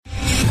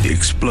The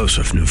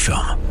explosive new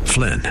film,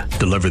 Flynn,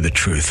 deliver the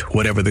truth,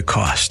 whatever the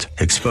cost,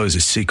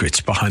 exposes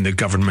secrets behind the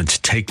government's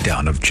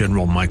takedown of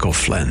General Michael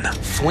Flynn.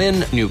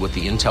 Flynn knew what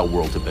the intel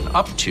world had been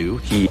up to.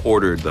 He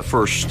ordered the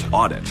first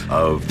audit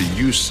of the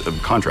use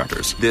of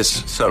contractors.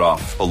 This set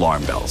off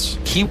alarm bells.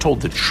 He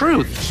told the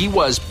truth. He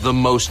was the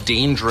most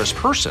dangerous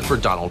person for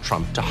Donald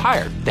Trump to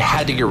hire. They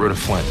had to get rid of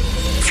Flynn.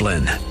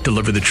 Flynn,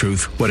 deliver the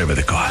truth, whatever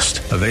the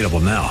cost. Available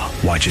now.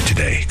 Watch it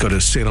today. Go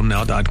to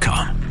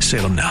salemnow.com.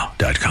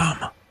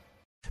 salemnow.com.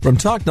 From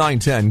Talk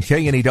 910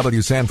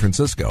 KNEW San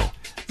Francisco,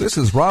 this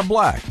is Rob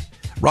Black.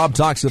 Rob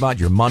talks about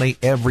your money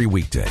every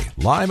weekday,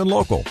 live and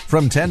local,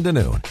 from 10 to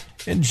noon.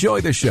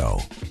 Enjoy the show.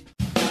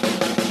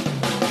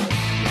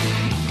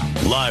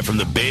 Live from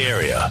the Bay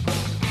Area,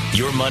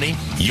 your money,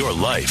 your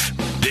life.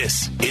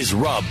 This is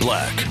Rob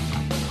Black.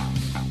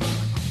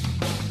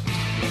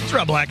 It's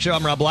Rob Black Show.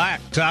 I'm Rob Black,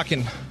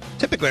 talking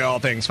typically all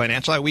things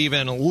financial. I weave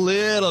in a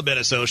little bit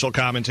of social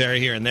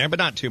commentary here and there, but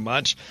not too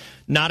much.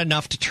 Not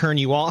enough to turn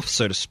you off,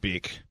 so to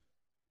speak.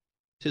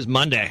 'Tis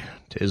Monday.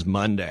 'Tis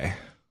Monday.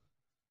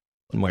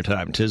 One more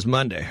time. 'Tis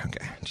Monday.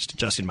 Okay, just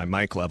adjusting my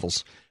mic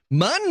levels.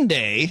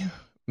 Monday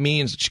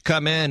means that you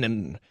come in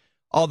and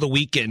all the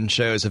weekend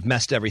shows have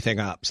messed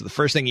everything up. So the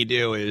first thing you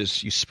do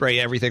is you spray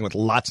everything with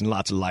lots and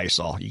lots of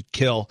Lysol. You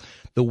kill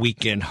the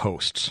weekend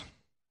hosts.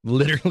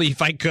 Literally,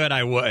 if I could,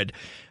 I would.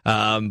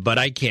 But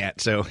I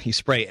can't. So you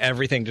spray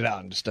everything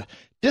down just to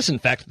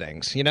disinfect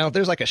things. You know,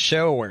 there's like a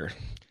show where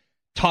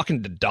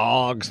talking to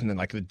dogs, and then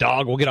like the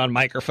dog will get on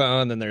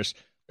microphone. Then there's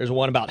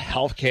one about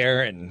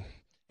healthcare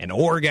and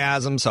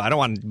orgasm. So I don't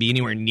want to be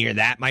anywhere near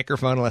that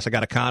microphone unless I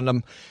got a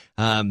condom.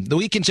 The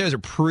weekend shows are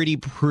pretty,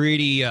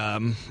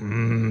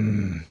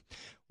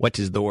 what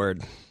is the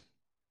word?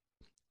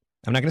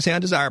 I'm not going to say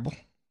undesirable.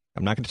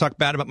 I'm not going to talk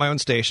bad about my own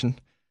station,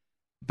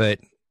 but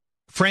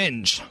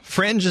fringe.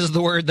 Fringe is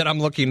the word that I'm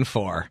looking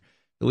for.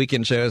 The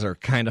weekend shows are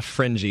kind of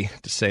fringy,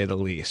 to say the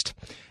least.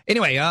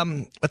 Anyway,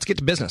 let's get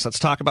to business. Let's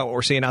talk about what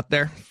we're seeing out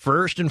there.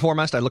 First and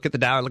foremost, I look at the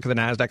Dow, I look at the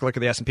NASDAQ, I look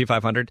at the S&P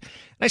 500, and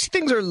I see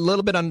things are a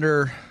little bit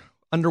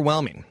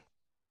underwhelming.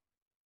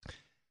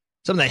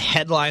 Some of the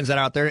headlines that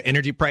are out there: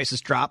 energy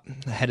prices drop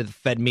ahead of the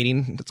Fed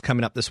meeting that's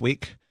coming up this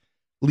week.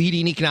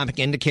 Leading economic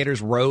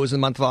indicators rose in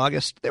the month of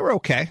August. They were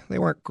okay. They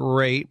weren't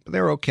great, but they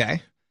were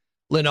okay.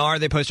 Lennar,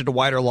 they posted a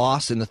wider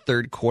loss in the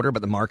third quarter,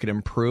 but the market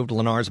improved.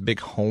 Lennar's a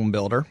big home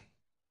builder.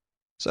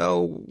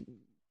 So,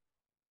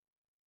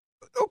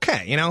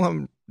 okay, you know,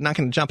 I'm not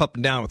going to jump up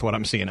and down with what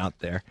I'm seeing out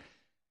there.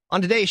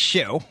 On today's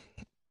show,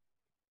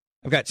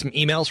 I've got some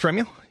emails from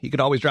you. You could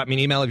always drop me an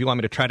email if you want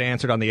me to try to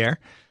answer it on the air.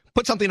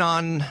 Put something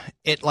on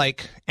it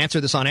like,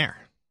 answer this on air,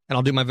 and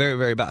I'll do my very,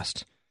 very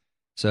best.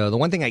 So the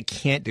one thing I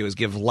can't do is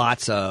give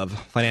lots of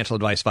financial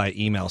advice via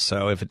email.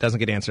 So if it doesn't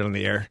get answered on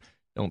the air,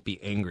 don't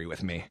be angry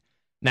with me.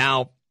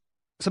 Now,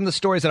 some of the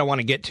stories that I want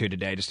to get to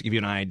today, just to give you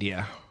an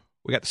idea.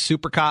 We got the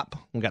Super Cop.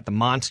 We got the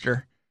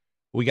Monster.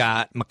 We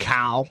got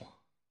Macau.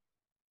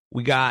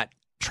 We got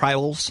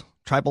tribal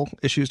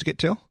issues to get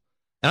to.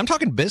 And I'm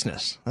talking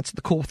business. That's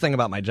the cool thing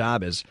about my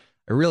job is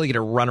I really get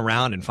to run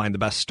around and find the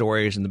best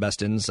stories and the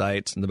best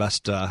insights and the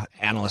best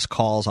analyst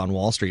calls on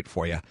Wall Street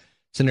for you.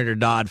 Senator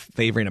Dodd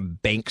favoring a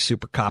bank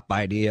Super Cop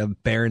idea.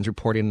 Barron's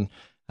reporting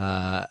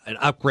an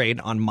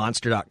upgrade on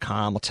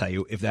Monster.com. I'll tell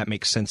you if that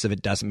makes sense, if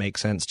it doesn't make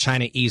sense.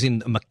 China easing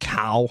the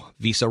Macau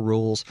visa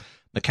rules.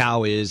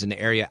 Macau is an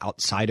area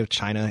outside of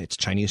China. It's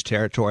Chinese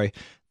territory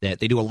that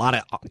they do a lot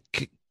of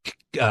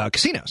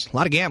casinos, a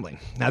lot of gambling.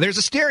 Now, there's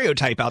a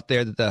stereotype out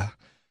there that the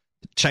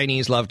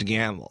Chinese love to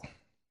gamble.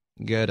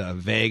 You go to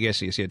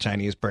Vegas, you see a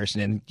Chinese person,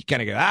 and you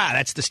kind of go,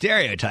 that's the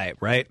stereotype,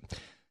 right?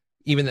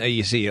 Even though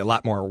you see a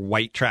lot more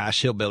white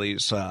trash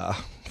hillbillies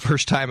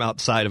first time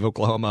outside of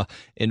Oklahoma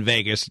in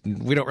Vegas,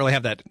 we don't really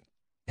have that.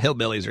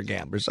 Hillbillies are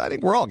gamblers. I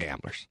think we're all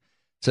gamblers.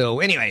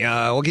 So anyway,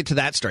 we'll get to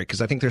that story because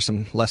I think there's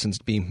some lessons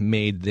to be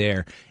made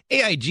there.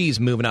 AIG's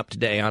moving up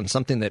today on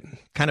something that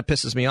kind of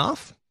pisses me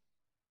off.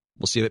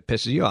 We'll see if it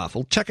pisses you off.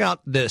 We'll check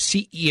out the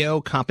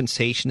CEO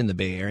compensation in the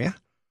Bay Area.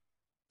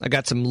 I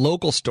got some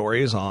local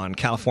stories on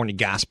California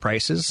gas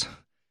prices.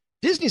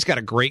 Disney's got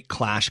a great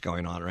clash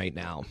going on right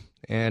now.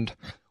 And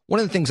one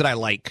of the things that I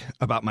like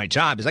about my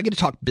job is I get to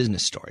talk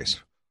business stories.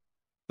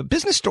 But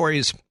business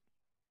stories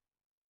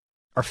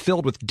are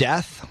filled with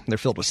death. They're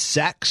filled with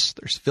sex.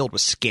 They're filled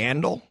with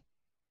scandal.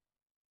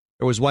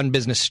 There was one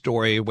business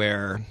story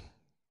where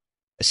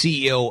a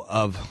CEO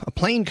of a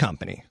plane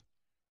company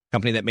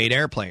that made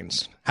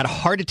airplanes, had a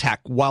heart attack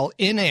while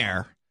in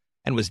air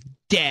and was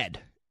dead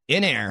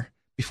in air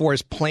before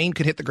his plane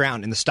could hit the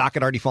ground, and the stock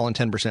had already fallen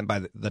 10%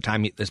 by the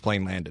time this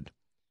plane landed.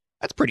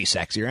 That's pretty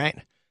sexy, right?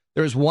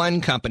 There was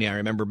one company I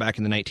remember back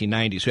in the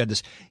 1990s who had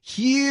this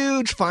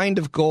huge find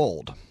of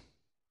gold.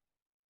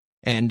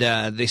 And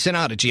they sent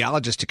out a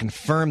geologist to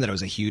confirm that it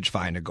was a huge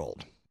find of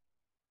gold.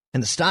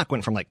 And the stock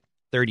went from like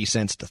 30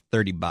 cents to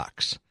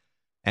 $30.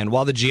 And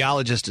while the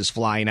geologist is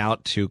flying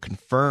out to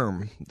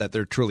confirm that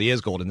there truly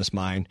is gold in this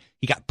mine,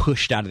 he got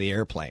pushed out of the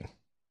airplane.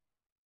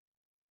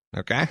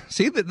 Okay?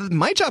 See,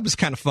 my job is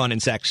kind of fun and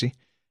sexy.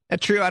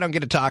 That's true, I don't get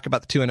to talk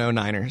about the 2-0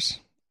 Niners.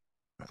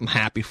 I'm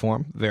happy for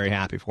him. Very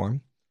happy for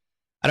him.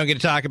 I don't get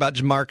to talk about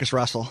Jamarcus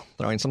Russell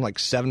throwing something like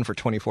 7 for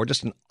 24.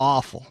 Just an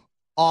awful,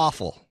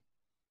 awful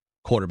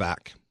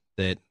quarterback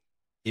that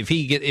if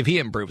he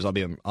improves,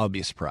 I'll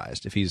be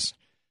surprised. If he's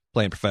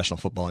playing professional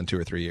football in 2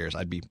 or 3 years,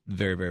 I'd be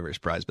very, very, very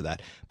surprised by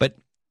that. But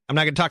I'm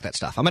not going to talk that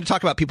stuff. I'm going to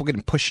talk about people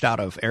getting pushed out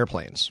of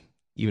airplanes.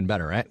 Even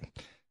better, right?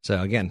 So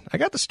again, I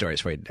got the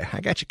stories for you today. I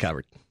got you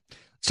covered.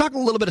 Let's talk a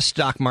little bit of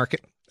stock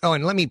market. Oh,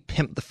 and let me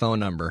pimp the phone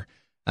number.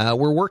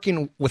 We're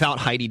working without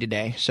Heidi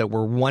today, so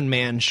we're 1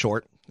 man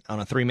short on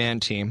a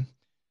 3-man team.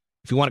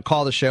 If you want to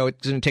call the show,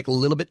 it's going to take a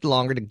little bit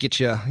longer to get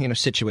you,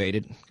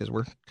 situated because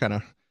we're kind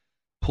of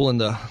pulling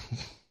the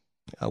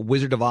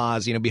Wizard of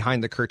Oz,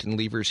 behind the curtain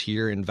levers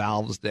here and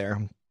valves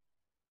there.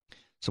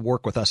 So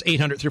work with us.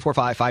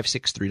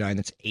 800-345-5639.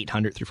 That's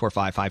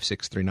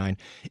 800-345-5639.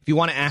 If you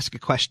want to ask a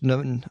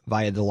question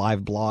via the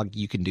live blog,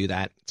 you can do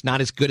that. It's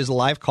not as good as a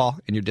live call,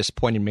 and you're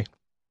disappointing me.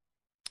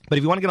 But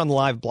if you want to get on the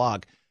live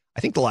blog, I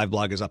think the live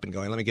blog is up and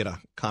going. Let me get a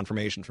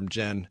confirmation from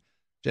Jen.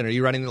 Jen, are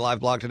you running the live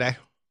blog today?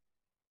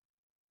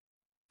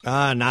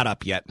 Not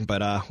up yet,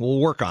 but we'll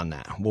work on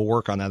that.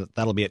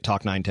 That'll be at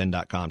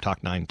talk910.com,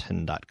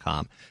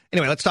 talk910.com.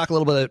 Anyway, let's talk a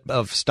little bit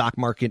of stock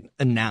market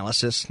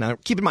analysis. Now,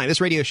 keep in mind,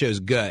 this radio show is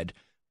good,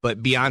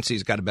 but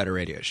Beyonce's got a better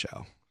radio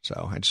show.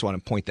 So I just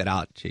want to point that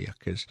out to you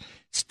because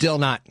it's still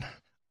not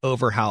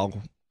over how,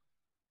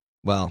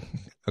 well,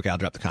 okay, I'll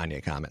drop the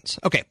Kanye comments.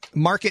 Okay,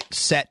 market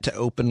set to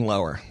open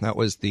lower. That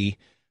was the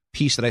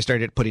piece that I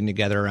started putting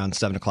together around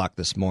 7 o'clock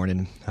this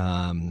morning.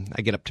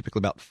 I get up typically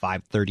about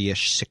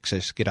 5:30ish,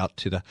 6ish, get out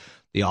to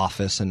the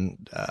office,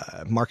 and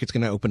market's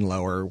going to open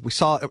lower. We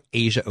saw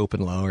Asia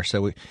open lower,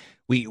 so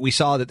we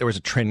saw that there was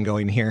a trend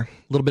going here.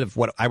 A little bit of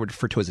what I would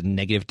refer to as a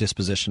negative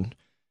disposition.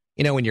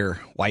 When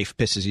your wife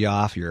pisses you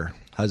off, your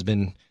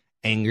husband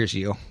angers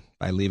you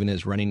by leaving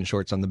his running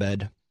shorts on the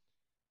bed,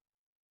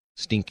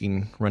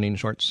 stinking running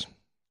shorts.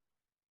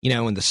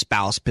 When the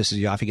spouse pisses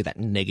you off, you get that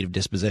negative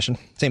disposition.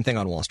 Same thing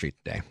on Wall Street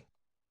today.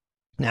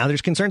 Now,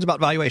 there's concerns about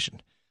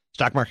valuation.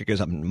 Stock market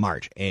goes up in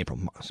March, April,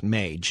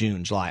 May,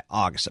 June, July,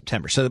 August,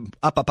 September. So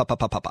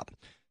up.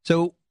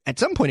 So at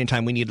some point in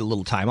time, we needed a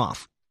little time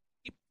off.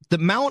 The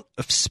amount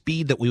of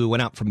speed that we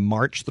went out from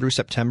March through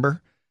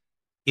September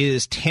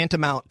is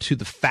tantamount to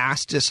the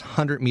fastest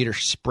 100-meter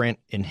sprint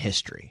in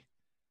history.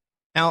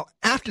 Now,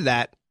 after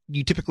that,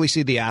 you typically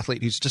see the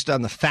athlete who's just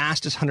done the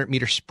fastest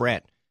 100-meter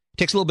sprint.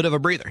 Takes a little bit of a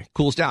breather,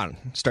 cools down,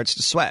 starts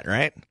to sweat,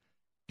 right?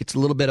 Gets a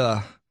little bit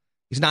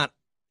he's not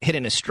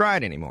hitting his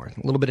stride anymore.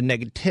 A little bit of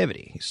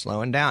negativity. He's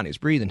slowing down. He's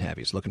breathing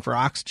heavy. He's looking for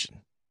oxygen.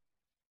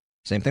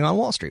 Same thing on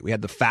Wall Street. We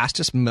had the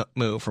fastest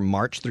move from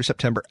March through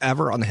September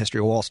ever on the history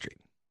of Wall Street.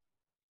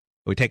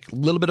 We take a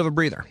little bit of a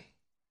breather.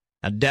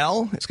 Now,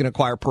 Dell is going to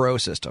acquire Perot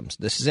Systems.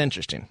 This is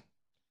interesting.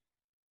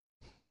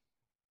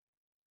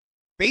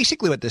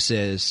 Basically what this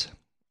is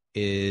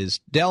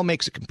Dell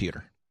makes a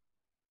computer.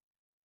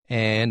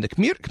 And the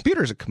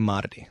computer is a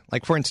commodity.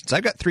 Like, for instance,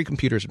 I've got 3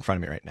 computers in front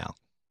of me right now.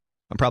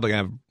 I'm probably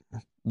going to have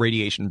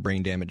radiation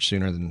brain damage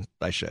sooner than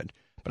I should.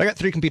 But I got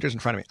 3 computers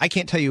in front of me. I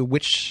can't tell you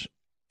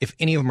if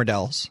any of them are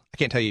Dells. I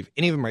can't tell you if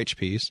any of them are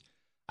HPs.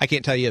 I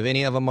can't tell you if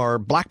any of them are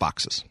black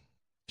boxes.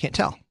 Can't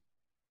tell.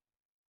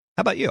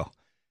 How about you?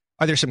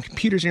 Are there some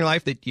computers in your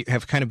life that you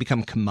have kind of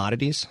become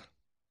commodities? Do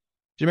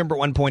you remember at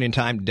one point in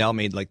time, Dell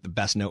made like the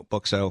best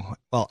notebooks?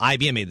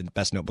 IBM made the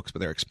best notebooks,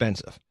 but they're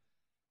expensive.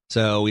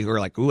 So we were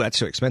like, ooh, that's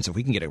so expensive.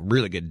 We can get a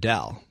really good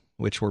Dell,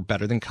 which were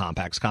better than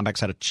Compaqs. Compaqs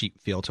had a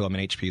cheap feel to them,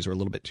 and HPs were a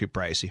little bit too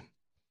pricey.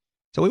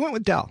 So we went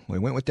with Dell. We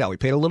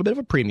paid a little bit of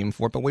a premium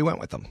for it, but we went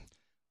with them.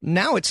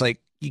 Now it's like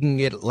you can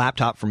get a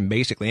laptop from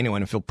basically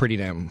anyone and feel pretty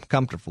damn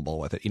comfortable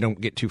with it. You don't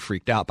get too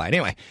freaked out by it.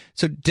 Anyway,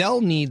 so Dell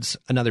needs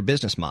another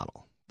business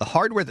model. The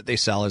hardware that they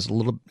sell is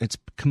it's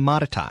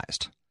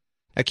commoditized.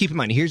 Now keep in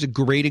mind, here's a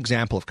great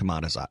example of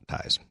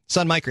commoditized.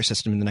 Sun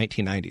Microsystem in the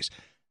 1990s.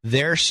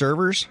 Their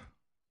servers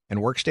and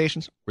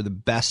workstations were the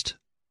best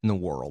in the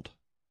world.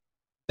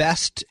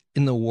 Best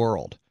in the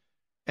world.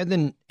 And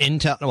then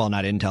Intel, well,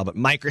 not Intel, but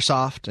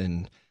Microsoft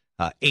and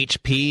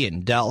HP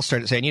and Dell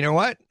started saying, you know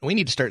what? We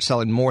need to start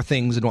selling more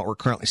things than what we're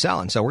currently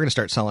selling. So we're going to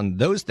start selling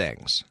those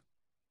things.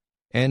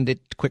 And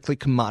it quickly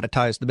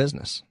commoditized the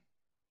business.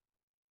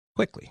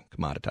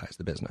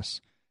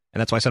 And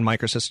that's why Sun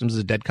Microsystems is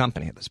a dead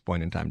company at this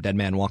point in time. Dead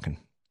man walking.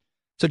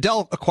 So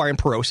Dell acquiring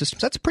Perot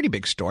Systems, that's a pretty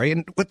big story.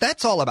 And what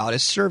that's all about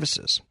is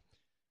services.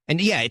 And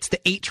yeah, it's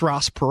the H.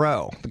 Ross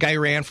Perot, the guy who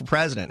ran for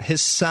president.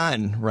 His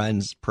son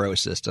runs Perot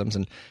Systems,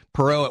 and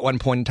Perot at one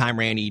point in time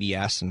ran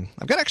EDS. And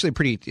I've got actually a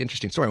pretty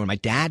interesting story. When my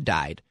dad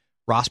died,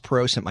 Ross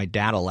Perot sent my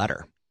dad a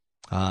letter,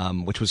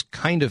 which was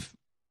kind of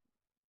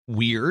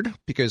weird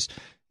because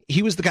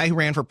he was the guy who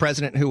ran for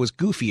president who was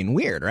goofy and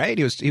weird, right?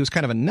 He was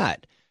kind of a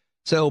nut.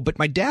 So, but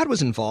my dad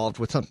was involved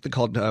with something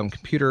called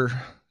Computer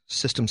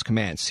Systems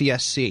Command,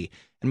 CSC.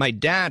 And my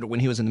dad, when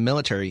he was in the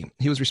military,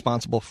 he was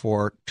responsible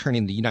for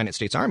turning the United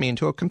States Army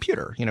into a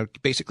computer,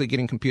 basically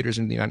getting computers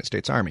into the United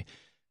States Army.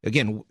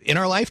 Again, in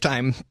our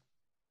lifetime,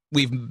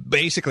 we've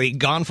basically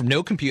gone from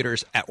no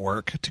computers at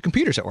work to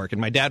computers at work.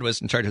 And my dad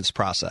was in charge of this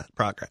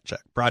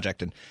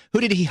project. And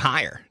who did he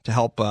hire to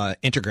help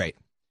integrate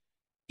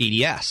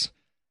EDS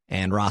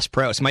and Ross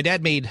Pro? So my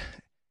dad made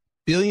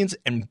billions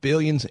and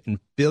billions and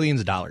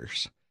billions of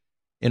dollars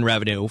in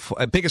revenue,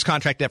 biggest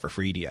contract ever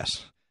for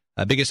EDS,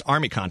 biggest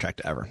Army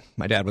contract ever.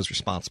 My dad was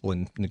responsible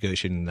in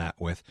negotiating that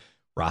with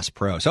Ross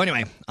Pro. So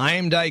anyway, I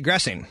am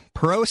digressing.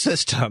 Pro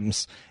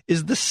Systems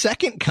is the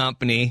second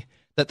company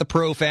that the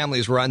Pro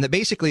families run that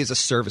basically is a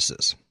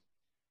services.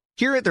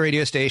 Here at the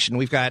radio station,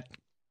 we've got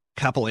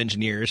a couple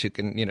engineers who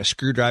can,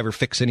 screwdriver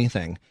fix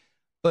anything.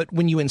 But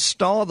when you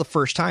install the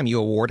first time, you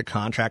award a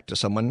contract to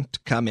someone to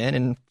come in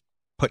and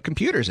put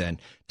computers in,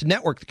 to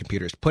network the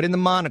computers, to put in the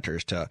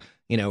monitors, to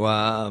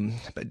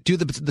do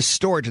the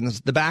storage and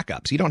the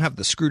backups. You don't have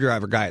the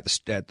screwdriver guy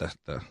at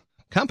the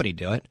company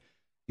do it.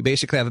 You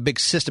basically have a big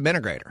system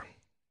integrator.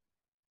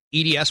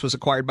 EDS was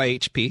acquired by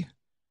HP,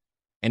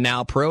 and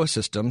now Pro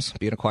Systems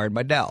being acquired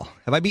by Dell.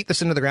 Have I beat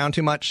this into the ground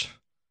too much?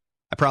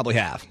 I probably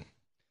have.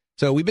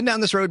 So we've been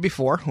down this road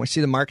before. We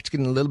see the market's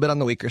getting a little bit on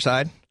the weaker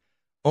side,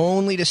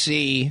 only to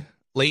see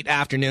late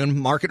afternoon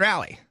market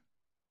rally.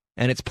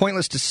 And it's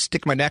pointless to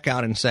stick my neck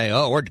out and say,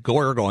 oh,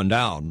 we're going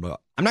down. But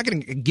I'm not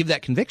going to give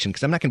that conviction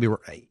because I'm not going to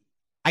be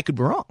 – I could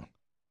be wrong.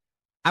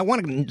 I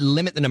want to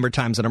limit the number of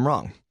times that I'm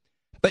wrong.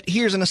 But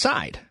here's an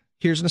aside.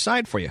 Here's an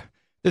aside for you.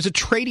 There's a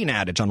trading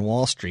adage on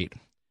Wall Street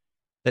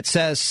that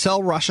says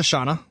sell Rosh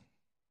Hashanah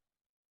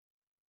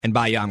and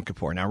buy Yom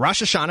Kippur. Now,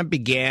 Rosh Hashanah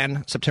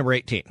began September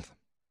 18th.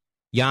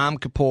 Yom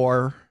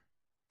Kippur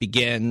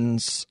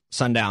begins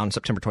sundown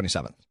September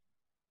 27th.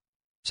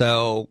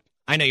 So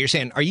I know you're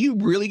saying, are you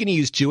really going to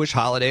use Jewish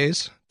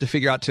holidays to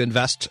figure out to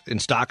invest in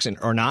stocks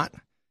or not?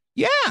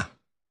 Yeah,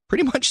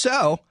 pretty much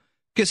so.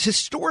 Because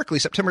historically,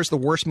 September is the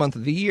worst month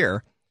of the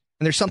year,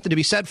 and there's something to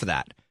be said for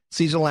that.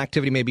 Seasonal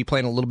activity may be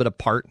playing a little bit of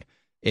part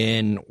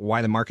in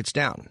why the market's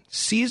down.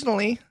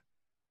 Seasonally,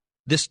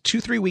 this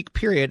 2-3 week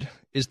period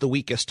is the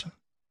weakest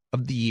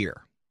of the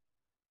year.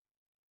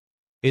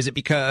 Is it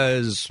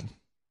because,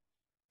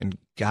 and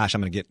gosh,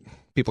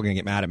 people are going to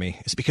get mad at me.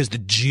 Is it because the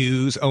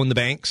Jews own the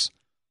banks?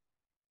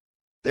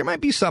 There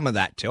might be some of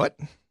that to it.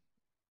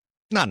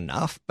 Not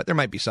enough, but there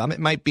might be some. It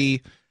might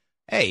be,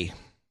 hey,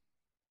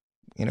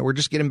 we're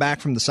just getting back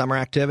from the summer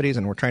activities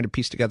and we're trying to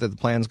piece together the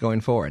plans going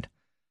forward.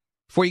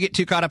 Before you get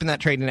too caught up in that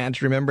trading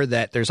adage, remember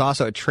that there's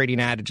also a trading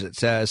adage that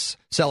says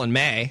sell in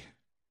May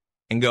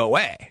and go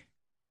away.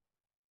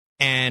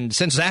 And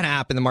since that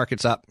happened, the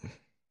market's up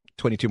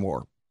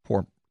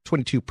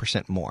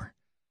 22% more.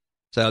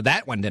 So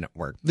that one didn't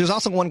work. There's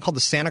also one called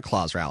the Santa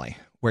Claus rally,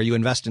 where you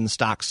invest in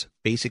stocks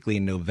basically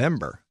in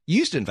November. You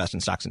used to invest in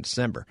stocks in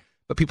December,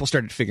 but people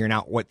started figuring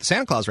out what the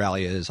Santa Claus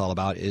rally is all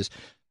about is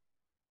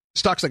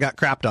stocks that got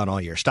crapped on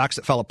all year, stocks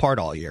that fell apart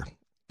all year.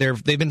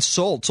 They've been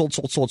sold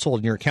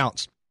in your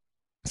accounts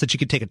so that you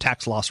could take a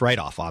tax loss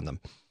write-off on them.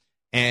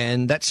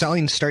 And that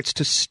selling starts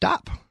to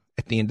stop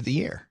at the end of the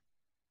year.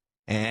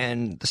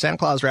 And the Santa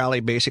Claus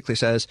rally basically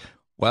says,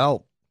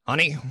 well,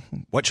 honey,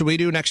 what should we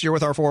do next year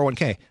with our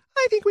 401k?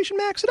 I think we should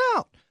max it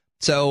out.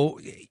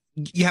 So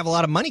you have a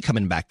lot of money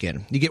coming back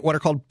in. You get what are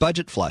called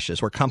budget flushes,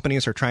 where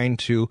companies are trying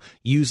to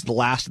use the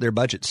last of their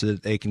budget so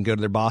that they can go to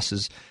their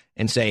bosses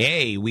and say,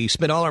 hey, we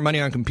spent all our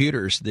money on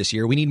computers this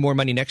year. We need more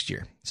money next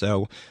year.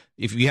 So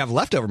if you have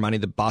leftover money,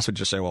 the boss would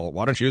just say, well,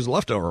 why don't you use the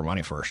leftover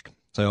money first?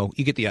 So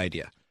you get the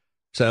idea.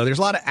 So there's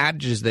a lot of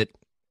adages that,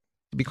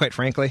 to be quite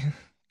frankly,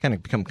 kind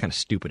of become kind of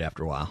stupid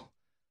after a while.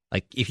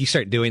 Like if you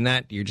start doing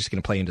that, you're just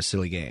going to play into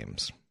silly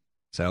games.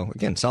 So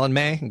again, sell in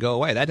May and go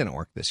away. That didn't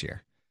work this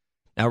year.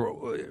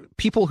 Now,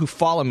 people who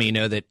follow me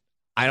know that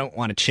I don't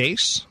want to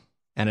chase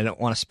and I don't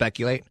want to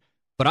speculate,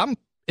 but I'm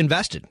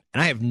invested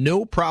and I have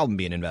no problem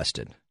being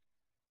invested.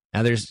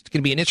 Now, there's going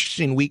to be an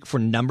interesting week for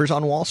numbers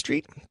on Wall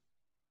Street.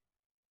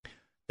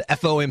 The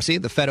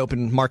FOMC, the Fed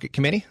Open Market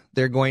Committee,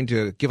 they're going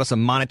to give us a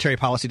monetary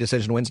policy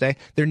decision Wednesday.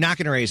 They're not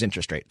going to raise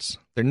interest rates.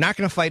 They're not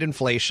going to fight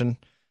inflation.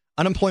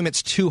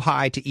 Unemployment's too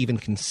high to even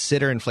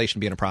consider inflation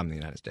being a problem in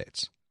the United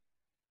States.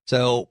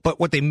 So, but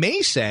what they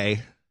may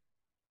say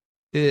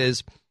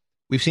is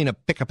we've seen a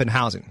pickup in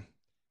housing.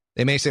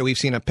 They may say we've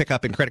seen a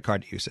pickup in credit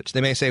card usage.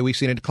 They may say we've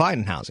seen a decline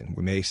in housing.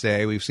 We may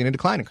say we've seen a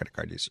decline in credit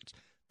card usage.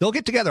 They'll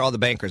get together, all the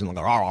bankers, and they'll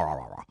go, rah, rah,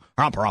 rah, rah,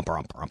 romp, romp,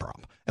 romp, romp,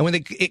 romp. And when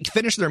they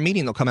finish their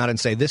meeting, they'll come out and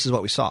say, this is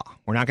what we saw.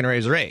 We're not going to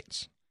raise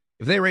rates.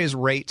 If they raise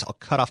rates, I'll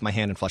cut off my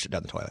hand and flush it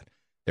down the toilet.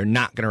 They're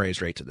not going to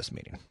raise rates at this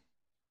meeting.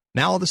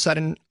 Now, all of a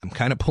sudden, I'm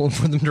kind of pulling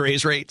for them to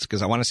raise rates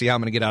because I want to see how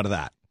I'm going to get out of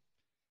that.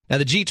 Now,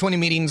 the G20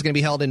 meeting is going to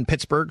be held in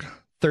Pittsburgh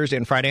Thursday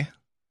and Friday.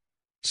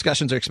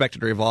 Discussions are expected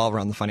to revolve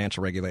around the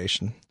financial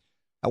regulation.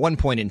 At one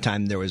point in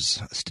time, there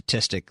was a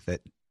statistic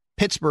that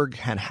Pittsburgh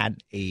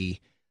had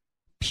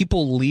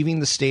people leaving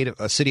the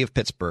city of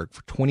Pittsburgh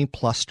for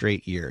 20-plus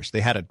straight years.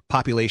 They had a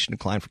population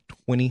decline for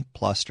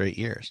 20-plus straight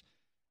years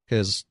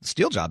because the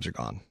steel jobs are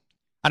gone.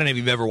 I don't know if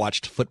you've ever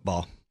watched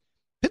football.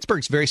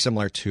 Pittsburgh's very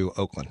similar to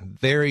Oakland.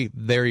 Very,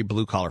 very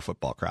blue-collar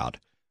football crowd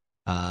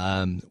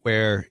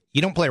where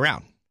you don't play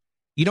around.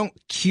 You don't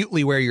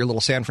cutely wear your little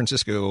San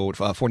Francisco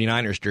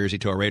 49ers jersey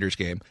to a Raiders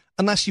game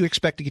unless you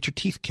expect to get your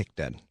teeth kicked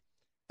in.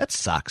 That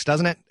sucks,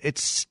 doesn't it? It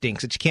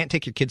stinks that you can't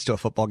take your kids to a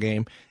football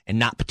game and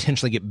not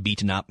potentially get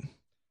beaten up.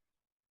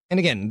 And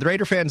again, the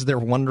Raider fans, they're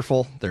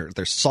wonderful. They're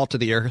salt of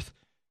the earth.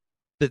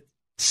 But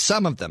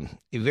some of them,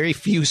 a very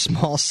few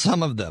small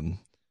some of them,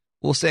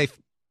 we'll say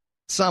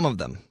some of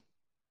them,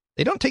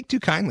 they don't take too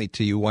kindly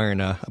to you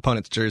wearing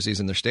opponent's jerseys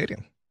in their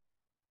stadium.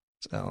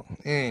 So,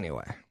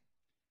 anyway,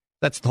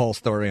 that's the whole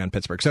story on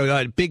Pittsburgh.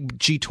 So, big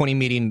G20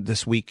 meeting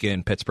this week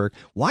in Pittsburgh.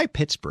 Why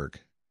Pittsburgh?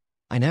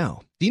 I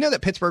know. Do you know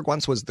that Pittsburgh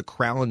once was the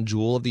crown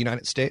jewel of the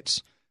United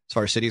States as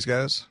far as cities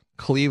goes?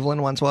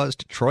 Cleveland once was.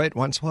 Detroit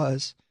once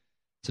was.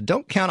 So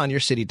don't count on your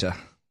city to,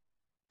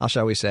 how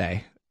shall we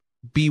say,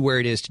 be where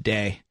it is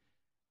today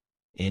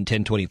in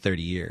 10, 20,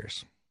 30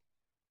 years.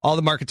 All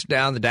the markets are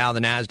down. The Dow, the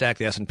NASDAQ,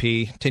 the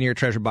S&P. 10-year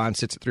Treasury bond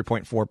sits at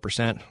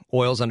 3.4%.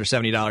 Oil's under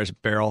 $70 a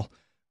barrel.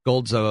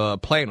 Gold's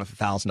playing with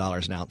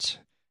 $1,000 an ounce.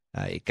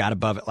 It got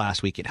above it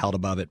last week. It held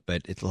above it,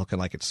 but it's looking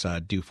like it's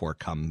due for a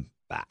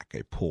comeback,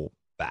 a pull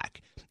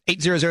back.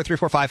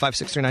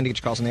 800-345-5639 to get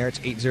your calls in there. It's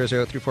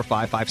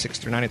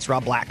 800-345-5639. It's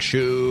Rob Black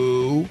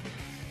Show.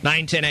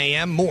 9:10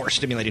 a.m. More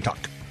stimulating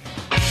talk.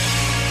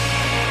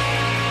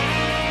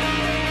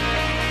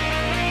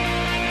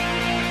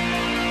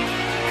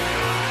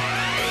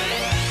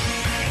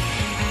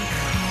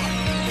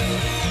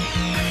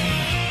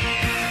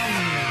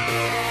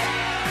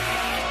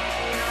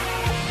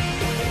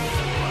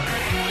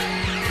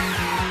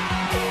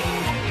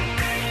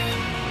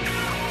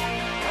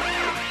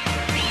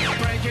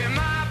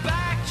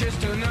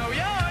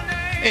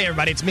 Hey,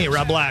 everybody, it's me,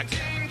 Rob Black,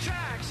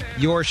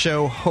 your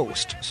show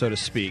host, so to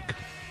speak.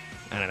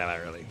 I don't know, I'm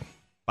not really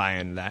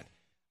buying that.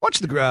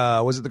 Watched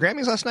was it the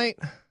Grammys last night?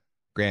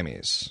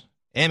 Emmys.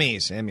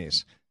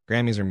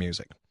 Grammys are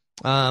music.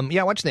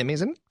 Yeah, I watched the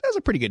Emmys, and that was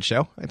a pretty good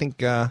show. I think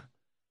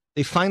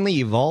they finally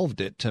evolved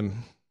it to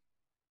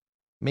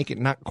make it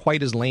not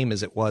quite as lame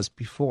as it was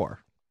before.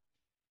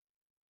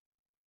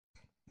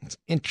 It's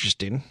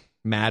interesting.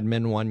 Mad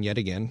Men won yet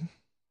again,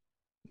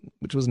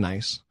 which was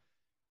nice.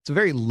 It's a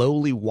very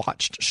lowly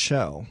watched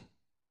show.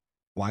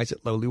 Why is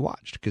it lowly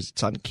watched? Because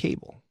it's on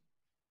cable.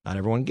 Not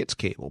everyone gets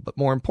cable. But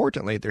more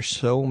importantly, there's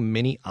so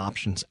many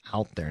options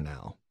out there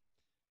now.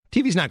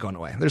 TV's not going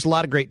away. There's a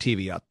lot of great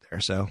TV out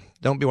there. So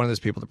don't be one of those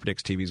people that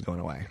predicts TV's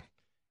going away.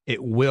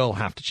 It will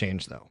have to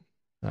change, though.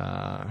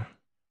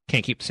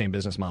 Can't keep the same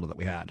business model that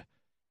we had.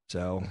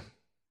 So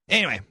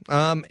anyway,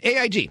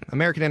 AIG,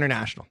 American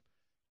International.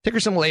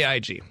 Ticker symbol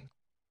AIG.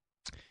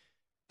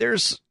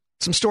 There's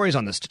some stories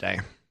on this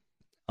today.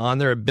 On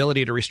their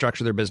ability to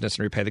restructure their business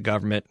and repay the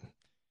government.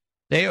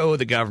 They owe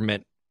the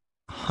government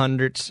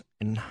hundreds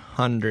and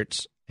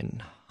hundreds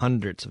and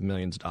hundreds of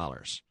millions of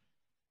dollars.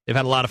 They've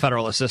had a lot of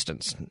federal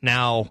assistance.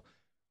 Now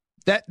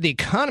that the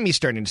economy is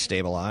starting to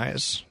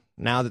stabilize,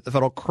 now that the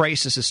federal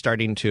crisis is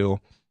starting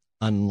to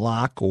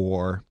unlock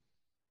or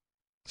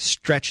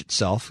stretch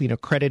itself,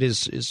 credit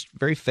is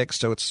very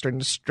fixed, so it's starting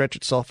to stretch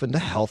itself into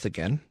health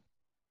again.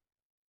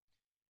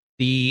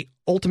 The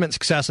ultimate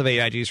success of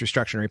AIG's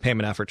restructuring and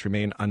repayment efforts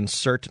remain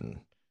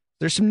uncertain.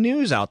 There's some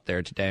news out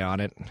there today on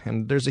it,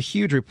 and there's a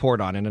huge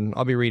report on it, and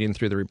I'll be reading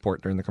through the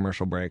report during the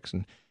commercial breaks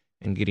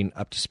and getting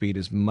up to speed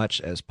as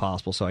much as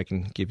possible so I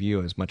can give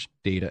you as much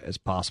data as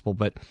possible.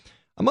 But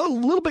I'm a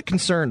little bit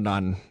concerned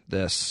on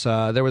this.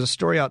 There was a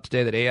story out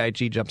today that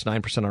AIG jumps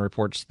 9% on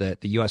reports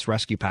that the U.S.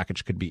 rescue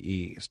package could be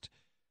eased.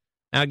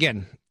 Now,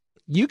 again,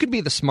 you could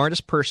be the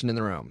smartest person in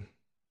the room.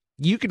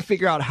 You can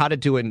figure out how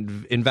to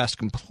invest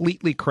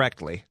completely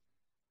correctly.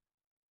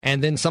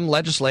 And then some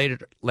legislator,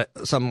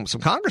 some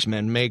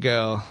congressmen may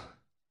go,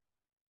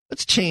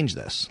 let's change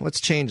this.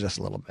 Let's change this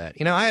a little bit.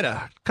 I had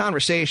a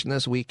conversation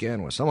this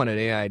weekend with someone at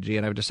AIG,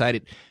 and I've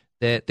decided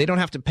that they don't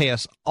have to pay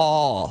us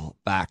all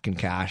back in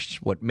cash.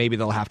 What maybe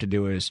they'll have to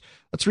do is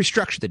let's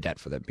restructure the debt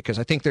for them, because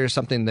I think there's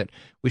something that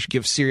we should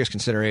give serious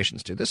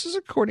considerations to. This is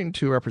according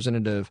to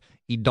Representative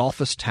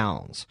Edolphus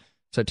Towns.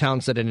 So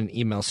Towns said in an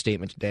email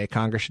statement today,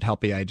 Congress should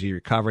help AIG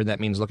recover. That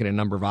means looking at a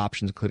number of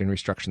options, including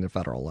restructuring their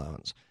federal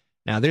loans.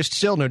 Now, there's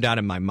still no doubt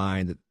in my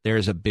mind that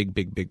there's a big,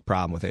 big, big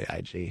problem with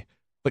AIG.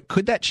 But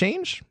could that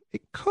change?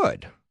 It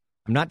could.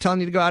 I'm not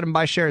telling you to go out and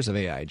buy shares of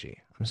AIG.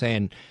 I'm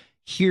saying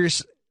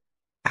here's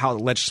how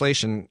the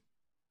legislation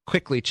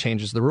quickly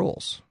changes the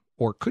rules,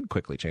 or could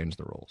quickly change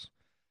the rules.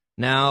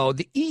 Now,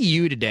 the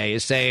EU today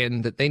is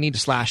saying that they need to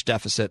slash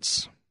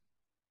deficits.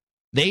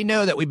 They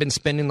know that we've been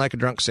spending like a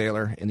drunk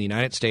sailor in the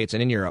United States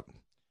and in Europe,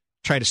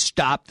 try to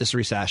stop this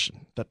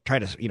recession, to try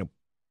to,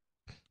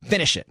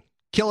 finish it,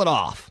 kill it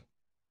off.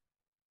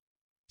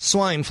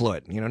 Swine flu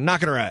it,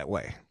 knock it the right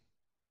way.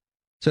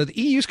 So the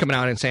EU's coming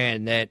out and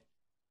saying that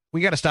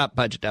we got to stop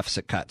budget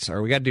deficit cuts,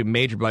 or we got to do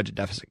major budget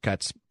deficit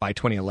cuts by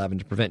 2011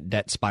 to prevent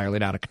debt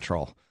spiraling out of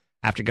control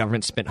after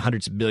government spent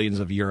hundreds of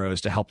billions of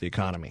euros to help the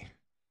economy.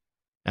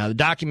 Now, the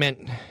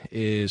document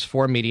is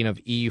for a meeting of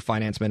EU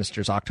finance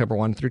ministers October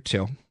 1 through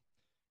 2.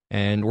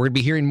 And we're going to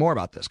be hearing more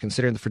about this.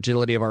 Considering the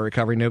fragility of our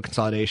recovery, no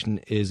consolidation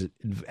is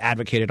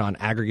advocated on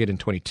aggregate in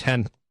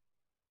 2010.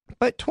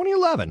 But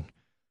 2011,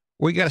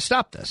 we got to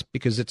stop this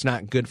because it's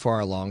not good for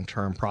our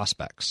long-term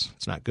prospects.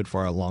 It's not good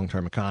for our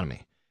long-term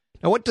economy.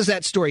 Now, what does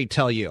that story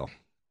tell you?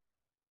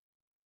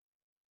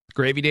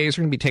 Gravy days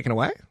are going to be taken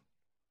away?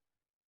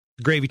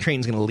 The gravy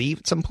train's going to leave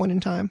at some point in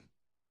time?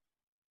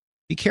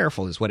 Be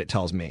careful is what it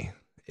tells me,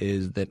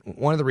 is that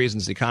one of the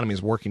reasons the economy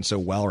is working so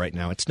well right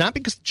now, it's not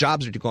because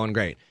jobs are going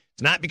great.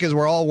 It's not because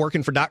we're all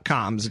working for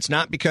 .coms. It's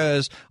not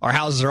because our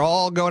houses are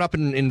all going up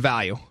in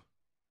value.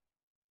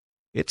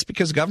 It's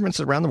because governments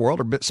around the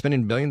world are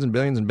spending billions and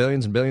billions and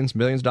billions and billions and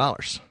billions of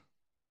dollars.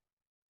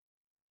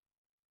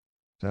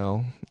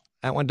 So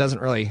that one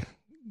doesn't really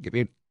get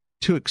me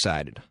too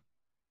excited.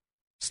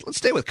 So let's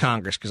stay with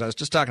Congress, because I was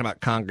just talking about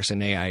Congress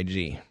and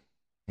AIG.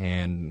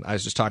 And I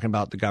was just talking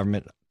about the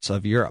governments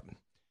of Europe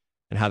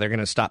and how they're going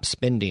to stop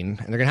spending, and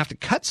they're going to have to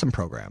cut some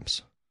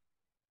programs,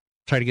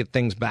 try to get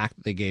things back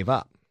that they gave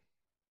up.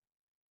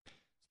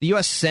 The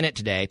U.S. Senate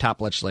today,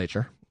 top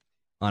legislature,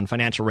 on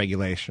financial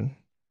regulation.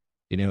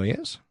 You know who he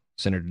is?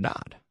 Senator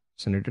Dodd.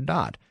 Senator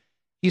Dodd.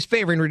 He's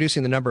favoring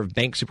reducing the number of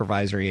bank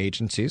supervisory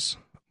agencies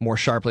more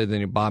sharply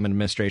than the Obama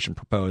administration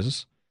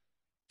proposes.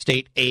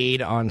 State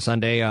aid on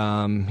Sunday,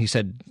 he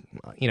said,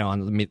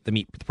 on the Meet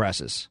the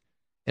Presses,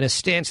 in a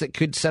stance that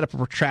could set up a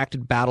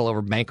protracted battle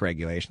over bank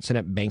regulation.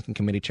 Senate Banking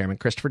Committee Chairman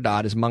Christopher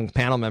Dodd is among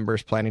panel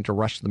members planning to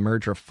rush the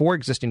merger of 4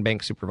 existing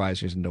bank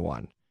supervisors into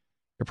one.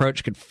 The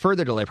approach could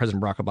further delay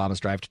President Barack Obama's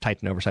drive to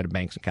tighten oversight of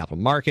banks and capital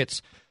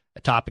markets,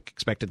 a topic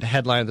expected to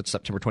headline the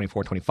September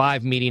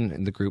 24-25 meeting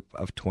in the Group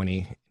of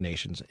 20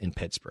 Nations in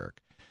Pittsburgh.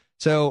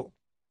 So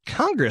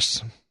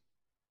Congress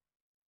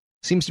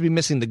seems to be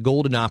missing the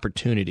golden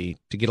opportunity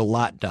to get a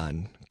lot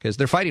done because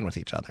they're fighting with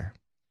each other.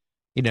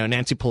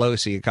 Nancy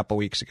Pelosi a couple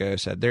weeks ago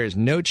said there is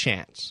no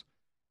chance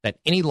that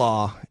any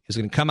law is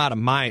going to come out of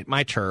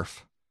my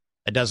turf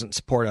that doesn't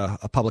support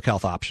a public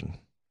health option.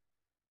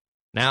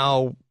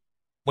 Now,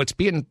 what's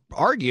being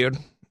argued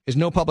is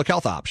no public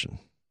health option,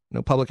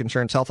 no public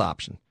insurance health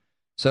option.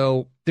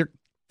 So they're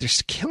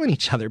killing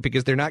each other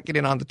because they're not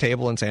getting on the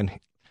table and saying,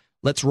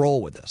 let's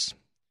roll with this.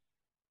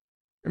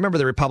 Remember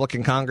the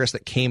Republican Congress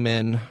that came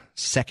in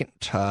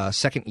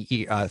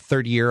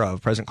third year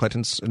of President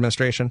Clinton's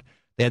administration?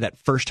 They had that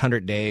first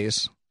 100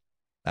 days,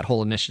 that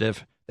whole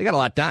initiative. They got a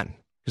lot done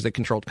because they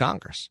controlled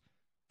Congress.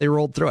 They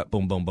rolled through it.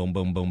 Boom, boom, boom,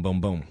 boom, boom, boom,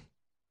 boom.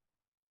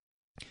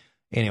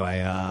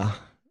 Anyway,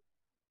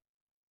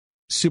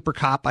 super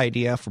cop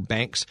idea for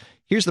banks.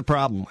 Here's the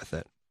problem with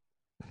it.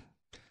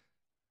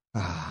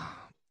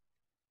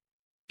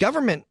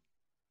 Government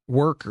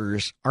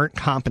workers aren't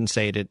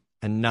compensated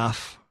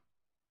enough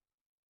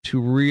to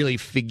really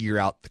figure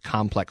out the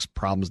complex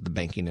problems of the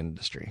banking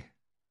industry.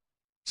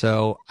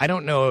 So I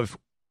don't know if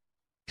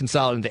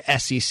consolidating the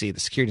SEC, the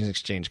Securities and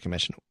Exchange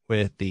Commission,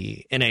 with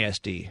the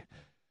NASD,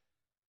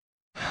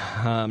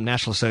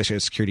 National Association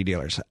of Security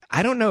Dealers,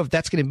 I don't know if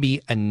that's going to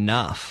be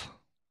enough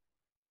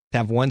to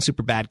have one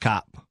super bad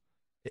cop.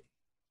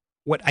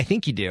 What I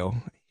think you do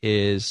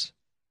is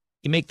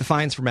you make the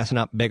fines for messing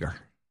up bigger.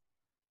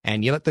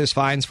 And you let those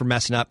fines for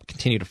messing up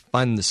continue to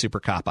fund the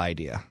super cop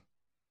idea.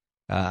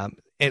 And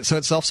so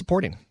it's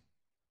self-supporting.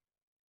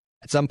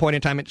 At some point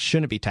in time, it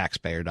shouldn't be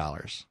taxpayer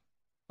dollars.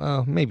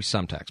 Well, maybe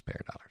some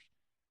taxpayer dollars.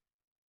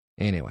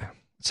 Anyway,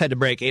 let's head to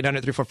break.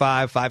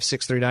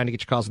 800-345-5639 to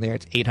get your calls in the air.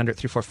 It's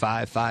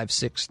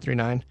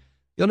 800-345-5639.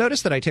 You'll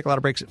notice that I take a lot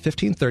of breaks at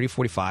 15, 30,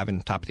 45,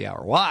 and top of the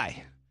hour.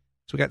 Why?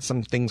 So we got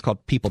some things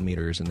called people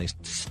meters, and they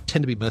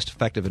tend to be most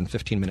effective in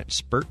 15-minute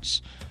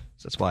spurts.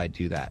 So that's why I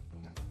do that.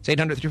 It's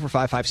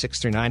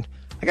 800-345-5639.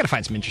 I got to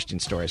find some interesting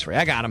stories for you.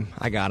 I got them.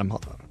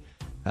 Hold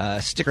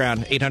on. Stick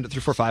around.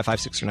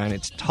 800-345-5639.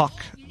 It's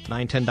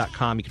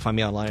talk910.com. You can find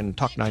me online,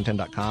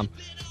 talk910.com.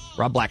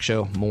 Rob Black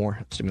Show. More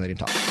stimulating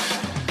talk.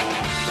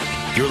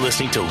 You're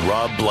listening to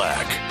Rob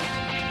Black.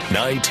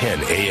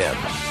 910 a.m.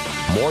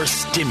 More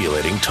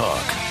stimulating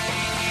talk.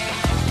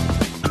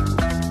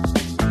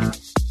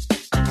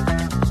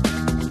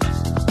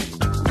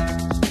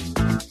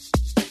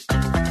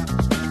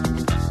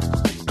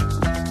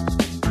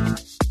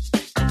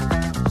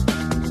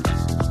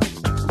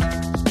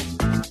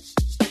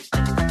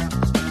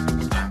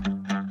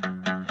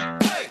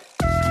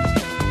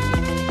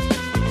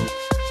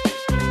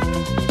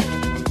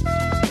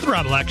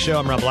 Black Show.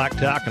 I'm Rob Black,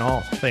 talking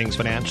all things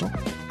financial.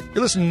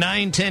 You're listening to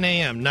 910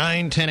 a.m.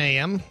 910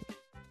 a.m.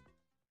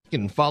 You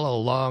can follow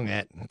along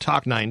at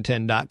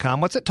talk910.com.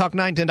 What's at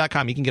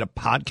talk910.com? You can get a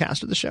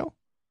podcast of the show.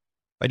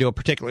 If I do a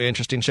particularly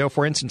interesting show,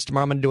 for instance,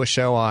 tomorrow I'm going to do a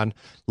show on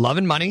love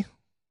and money,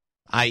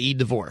 i.e.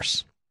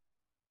 divorce.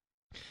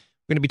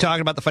 We're going to be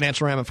talking about the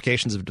financial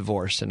ramifications of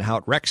divorce and how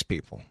it wrecks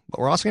people. But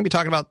we're also going to be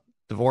talking about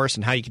divorce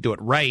and how you can do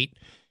it right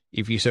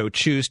if you so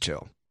choose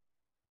to.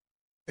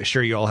 I'm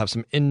sure you all have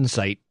some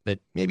insight that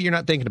maybe you're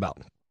not thinking about.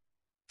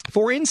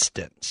 For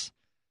instance,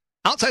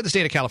 outside the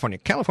state of California,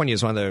 California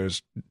is one of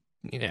those,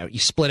 you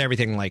split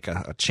everything like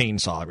a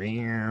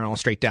chainsaw,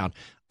 straight down,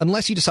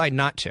 unless you decide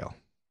not to.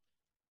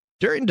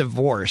 During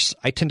divorce,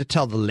 I tend to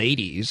tell the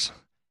ladies,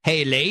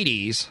 hey,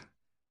 ladies,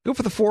 go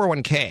for the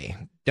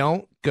 401k.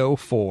 Don't go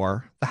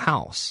for the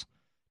house.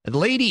 The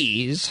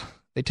ladies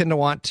They tend to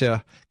want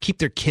to keep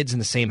their kids in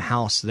the same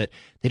house so that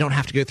they don't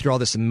have to go through all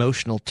this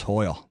emotional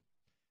toil.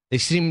 They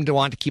seem to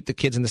want to keep the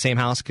kids in the same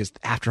house because,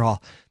 after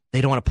all,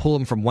 they don't want to pull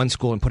them from one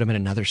school and put them in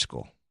another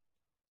school.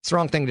 It's the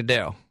wrong thing to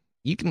do.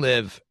 You can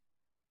live.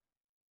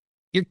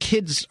 Your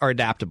kids are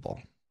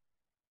adaptable.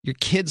 Your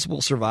kids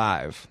will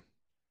survive.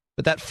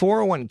 But that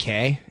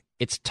 401k,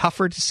 it's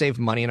tougher to save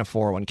money in a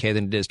 401k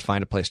than it is to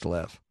find a place to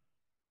live.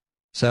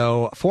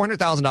 So a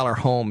 $400,000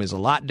 home is a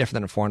lot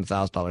different than a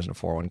 $400,000 in a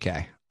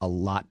 401k. A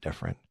lot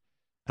different.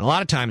 And a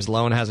lot of times the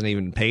loan hasn't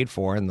even paid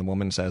for, and the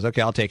woman says,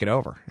 okay, I'll take it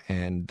over.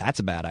 And that's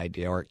a bad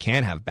idea, or it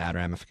can have bad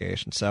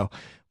ramifications. So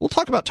we'll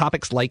talk about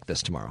topics like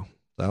this tomorrow.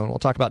 So we'll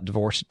talk about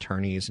divorce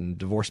attorneys and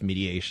divorce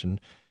mediation.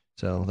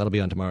 So that'll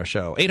be on tomorrow's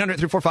show.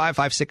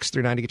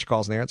 800-345-5639 to get your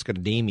calls in there. Let's go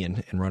to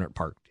Damien in Roanoke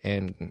Park.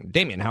 And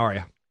Damien, how are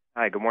you?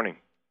 Hi, good morning.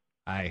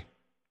 Hi.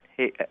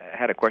 Hey, I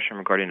had a question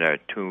regarding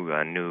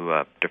two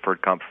new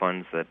deferred comp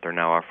funds that they're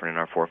now offering in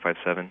our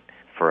 457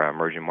 for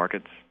emerging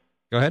markets.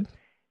 Go ahead.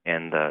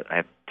 And I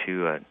have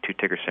two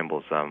ticker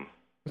symbols.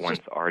 One's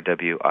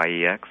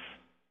RWIEX.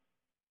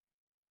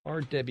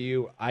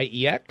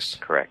 RWIEX?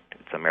 Correct.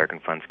 It's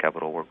American Funds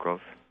Capital Work Growth.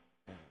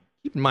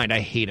 Keep in mind, I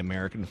hate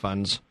American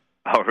funds.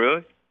 Oh,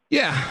 really?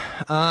 Yeah.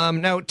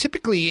 Now,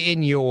 typically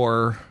in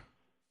your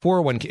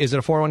 401k, is it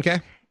a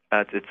 401k?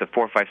 It's a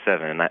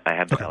 457, and I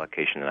have the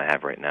allocation that I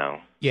have right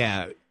now.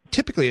 Yeah.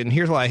 Typically, and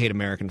here's why I hate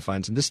American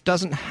funds, and this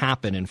doesn't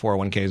happen in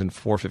 401ks and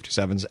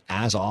 457s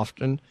as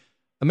often.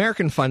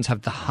 American funds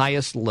have the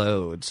highest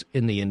loads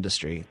in the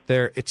industry.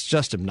 It's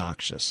just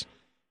obnoxious.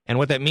 And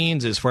what that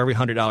means is for every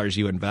 $100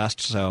 you invest,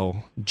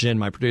 so Jen,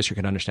 my producer,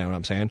 can understand what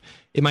I'm saying,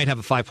 it might have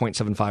a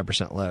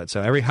 5.75% load.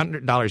 So every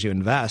 $100 you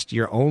invest,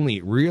 you're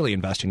only really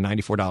investing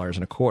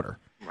 $94.25.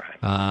 Right.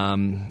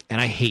 And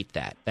I hate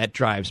that. That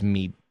drives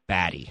me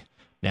batty.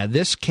 Now,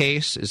 this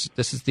is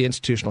the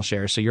institutional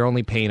share, so you're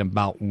only paying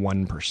about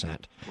 1%.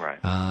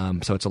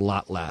 Right. So it's a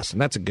lot less,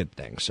 and that's a good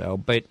thing. So,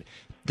 but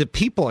the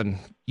people, and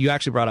you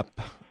actually brought up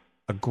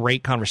a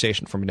great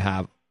conversation for me to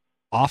have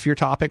off your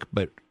topic,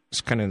 but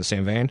it's kind of in the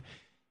same vein.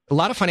 A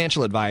lot of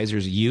financial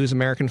advisors use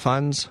American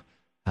funds.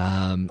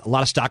 A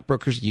lot of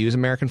stockbrokers use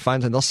American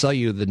funds, and they'll sell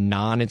you the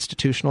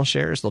non-institutional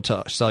shares. They'll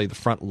sell you the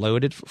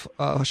front-loaded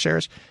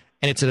shares,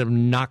 and it's an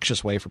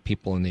obnoxious way for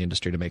people in the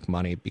industry to make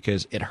money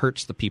because it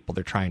hurts the people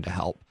they're trying to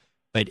help.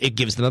 But it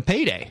gives them a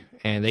payday,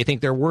 and they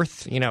think they're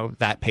worth,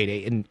 that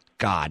payday. And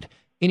God,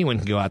 anyone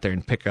can go out there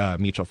and pick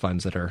mutual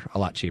funds that are a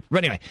lot cheaper.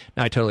 But anyway,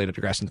 now I totally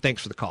digress, and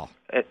thanks for the call.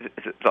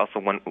 It's also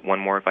one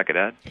more, if I could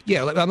add.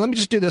 Yeah, let me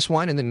just do this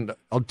one, and then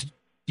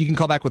you can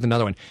call back with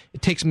another one.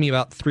 It takes me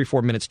about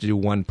 3-4 minutes to do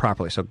one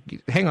properly. So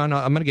hang on,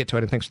 I'm going to get to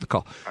it, and thanks for the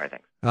call. All right,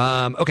 thanks.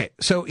 Okay,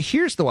 so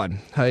here's the one.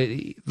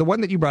 The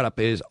one that you brought up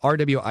is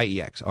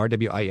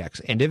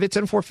RWIEX. And if it's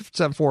in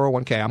 457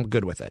 401k, I'm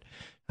good with it.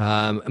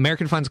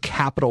 American Funds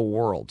Capital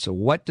World. So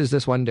what does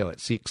this one do? It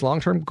seeks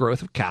long-term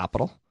growth of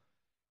capital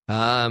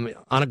on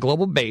a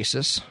global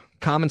basis,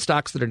 common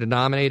stocks that are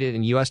denominated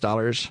in U.S.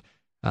 dollars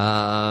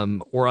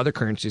or other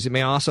currencies. It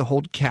may also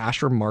hold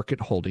cash or market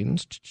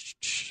holdings.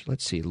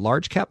 Let's see.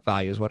 Large cap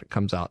value is what it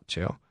comes out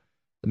to.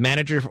 The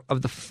manager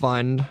of the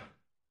fund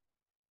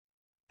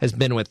has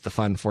been with the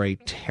fund for a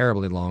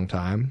terribly long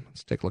time.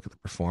 Let's take a look at the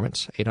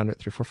performance.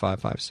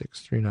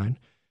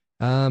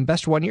 800-345-5639.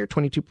 Best 1 year,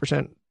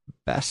 22%.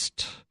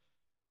 Best.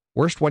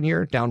 Worst 1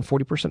 year, down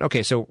 40%.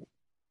 Okay, so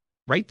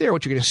right there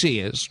what you're going to see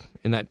is,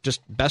 in that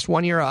just best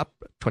 1 year up,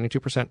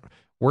 22%.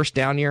 Worst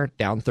down year,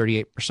 down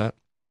 38%.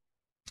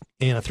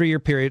 In a 3-year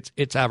period,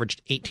 it's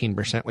averaged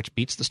 18%, which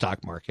beats the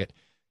stock market.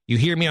 You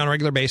hear me on a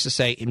regular basis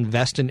say,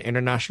 invest in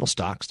international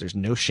stocks. There's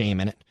no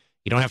shame in it.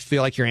 You don't have to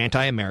feel like you're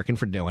anti-American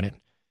for doing it.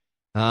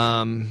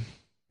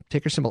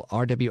 Ticker symbol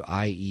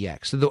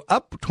RWIEX. So the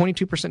up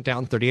 22%,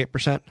 down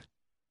 38%.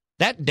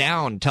 That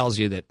down tells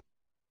you that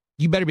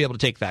you better be able to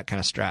take that kind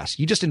of stress.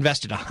 You just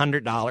invested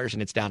 $100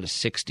 and it's down to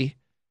 60.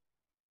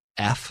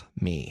 F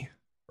me,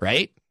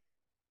 right?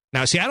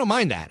 Now, see, I don't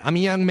mind that. I'm a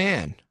young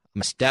man.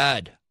 I'm a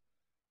stud.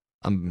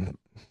 I'm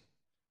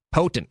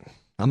potent.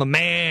 I'm a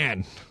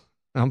man.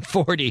 I'm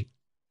 40. Do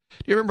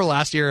you remember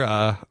last year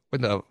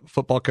when the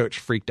football coach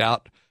freaked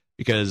out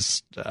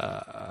because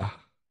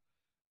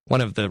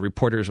one of the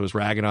reporters was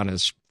ragging on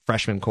his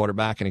freshman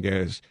quarterback, and he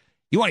goes,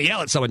 "You want to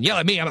yell at someone? Yell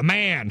at me. I'm a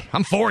man.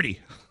 I'm 40.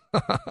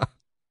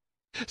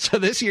 So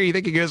this year, you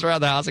think he goes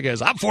around the house and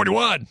goes, "I'm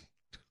 41.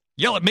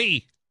 Yell at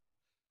me."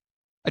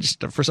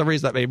 For some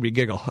reason, that made me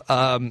giggle.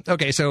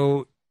 Okay,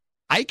 so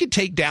I could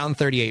take down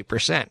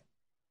 38%.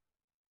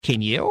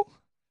 Can you?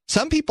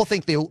 Some people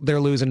think they're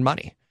losing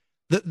money.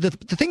 The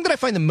thing that I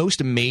find the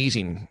most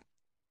amazing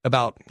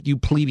about you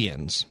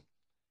plebeians,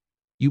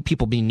 you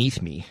people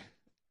beneath me,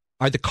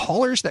 are the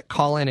callers that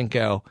call in and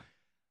go,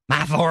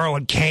 "My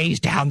 401k's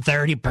down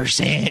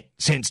 30%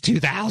 since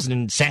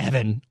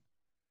 2007.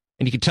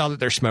 And you can tell that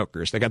they're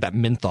smokers. They got that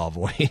menthol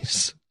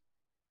voice.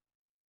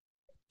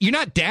 You're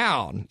not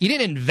down. You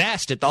didn't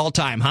invest at the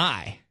all-time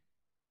high.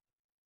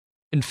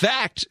 In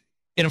fact,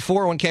 in a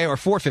 401k or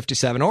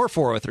 457 or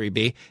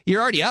 403b,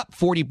 you're already up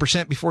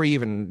 40% before you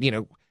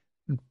even,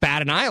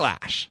 bat an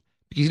eyelash.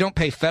 Because you don't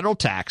pay federal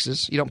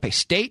taxes, you don't pay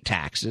state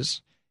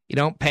taxes, you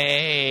don't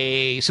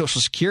pay Social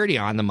Security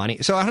on the money.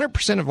 So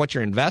 100% of what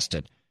you're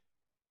invested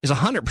is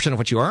 100% of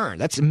what you earn.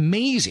 That's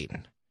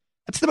amazing.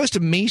 That's the most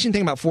amazing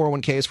thing about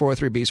 401ks,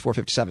 403bs,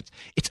 457s.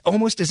 It's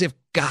almost as if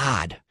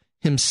God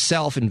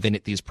himself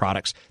invented these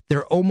products.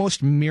 They're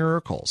almost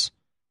miracles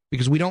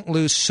because we don't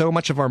lose so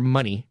much of our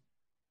money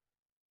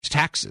to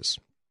taxes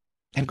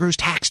and grows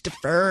tax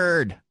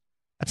deferred.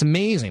 That's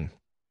amazing.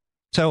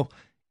 So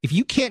if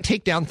you can't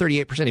take down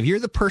 38%, if you're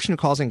the person who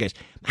calls in and goes,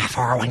 my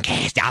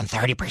 401k is down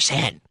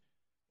 30%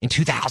 in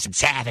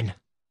 2007,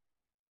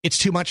 it's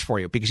too much for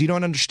you because you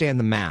don't understand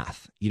the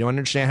math. You don't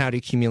understand how to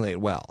accumulate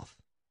wealth.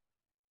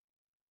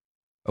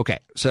 Okay,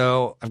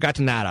 so I've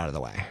gotten that out of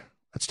the way.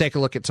 Let's take a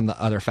look at some of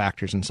the other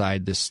factors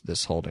inside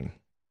this holding.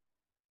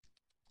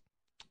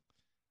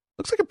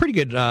 Looks like a pretty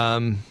good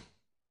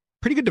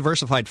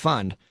diversified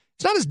fund.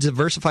 It's not as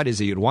diversified as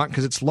you'd want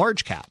because it's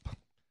large cap.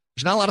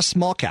 There's not a lot of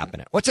small cap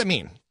in it. What's that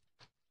mean?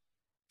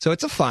 So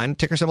it's a fund.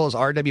 Ticker symbol is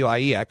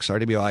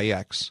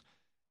RWIEX.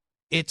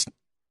 It's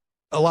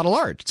a lot of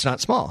large. It's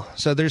not small.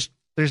 So there's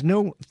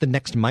no the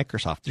next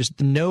Microsoft. There's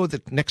no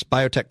the next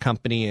biotech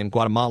company in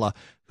Guatemala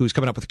who's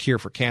coming up with a cure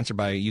for cancer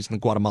by using the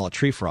Guatemala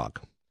tree frog.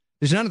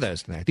 There's none of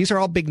those in there. These are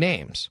all big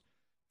names.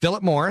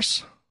 Philip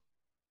Morris,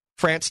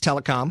 France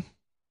Telecom,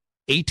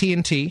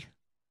 AT&T,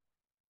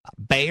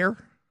 Bayer,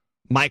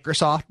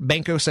 Microsoft,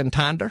 Banco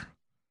Santander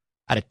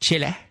out of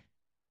Chile,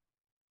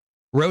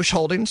 Roche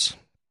Holdings.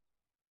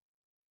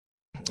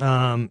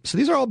 So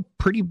these are all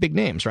pretty big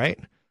names, right?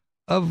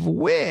 Of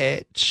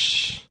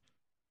which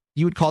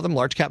you would call them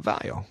large cap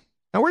value.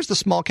 Now, where's the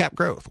small cap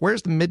growth?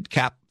 Where's the mid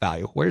cap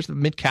value? Where's the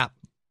mid cap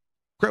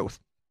growth?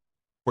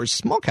 Where's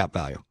small cap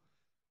value?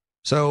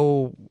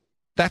 So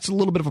that's a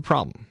little bit of a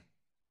problem.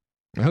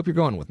 I hope you're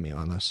going with me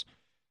on this.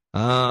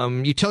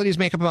 Utilities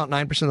make up about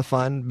 9% of the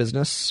fund.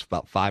 Business,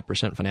 about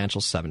 5%.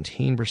 Financial,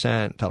 17%.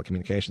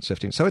 Telecommunications,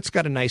 15%. So it's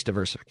got a nice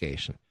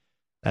diversification.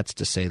 That's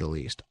to say the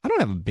least. I don't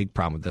have a big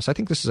problem with this. I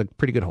think this is a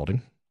pretty good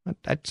holding.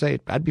 I'd say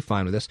I'd be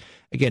fine with this.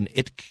 Again,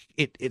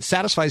 it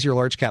satisfies your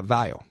large cap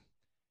value.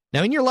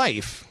 Now, in your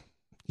life,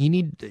 you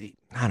need,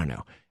 I don't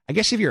know, I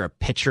guess if you're a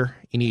pitcher,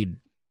 you need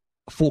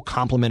a full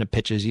complement of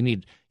pitches.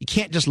 You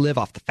can't just live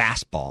off the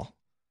fastball.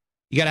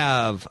 You got to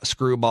have a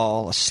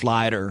screwball, a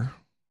slider.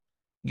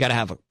 You got to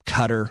have a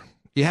cutter.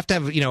 You have to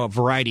have, a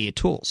variety of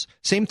tools.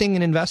 Same thing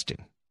in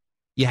investing.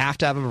 You have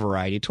to have a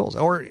variety of tools.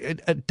 Or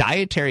a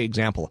dietary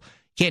example.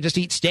 You can't just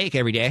eat steak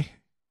every day.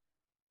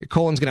 Your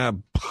colon's going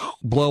to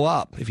blow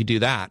up if you do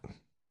that.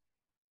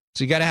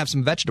 So you got to have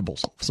some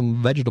vegetables.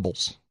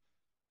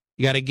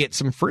 You got to get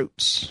some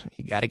fruits.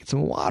 You got to get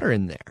some water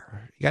in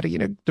there. You got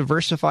to,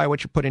 diversify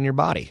what you put in your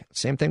body.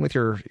 Same thing with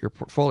your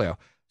portfolio.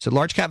 So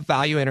large cap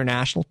value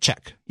international,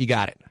 check. You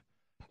got it.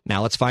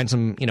 Now let's find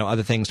some,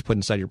 other things to put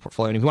inside your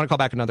portfolio. And if you want to call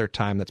back another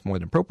time, that's more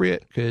than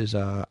appropriate because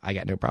I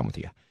got no problem with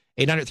you.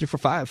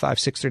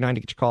 800-345-5639 to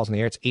get your calls on the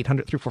air. It's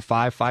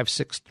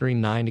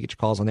 800-345-5639 to get your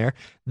calls on there.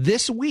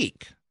 This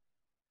week,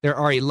 there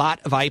are a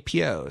lot of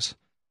IPOs.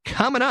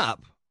 Coming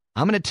up,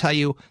 I'm going to tell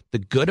you the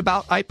good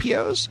about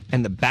IPOs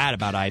and the bad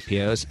about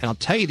IPOs, and I'll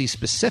tell you these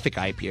specific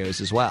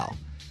IPOs as well.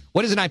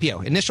 What is an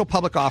IPO? Initial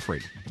public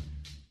offering.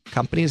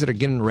 Companies that are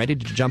getting ready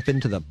to jump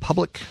into the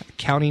public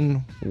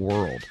accounting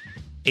world.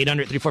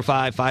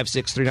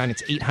 800-345-5639.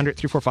 It's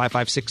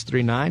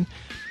 800-345-5639.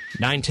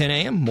 9:10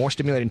 a.m. More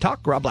stimulating talk.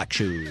 Rob Black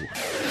Show.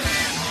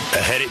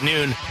 Ahead at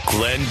noon,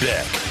 Glenn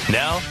Beck.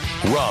 Now,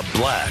 Rob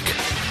Black.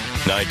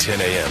 9:10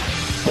 a.m.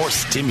 More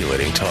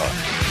stimulating talk.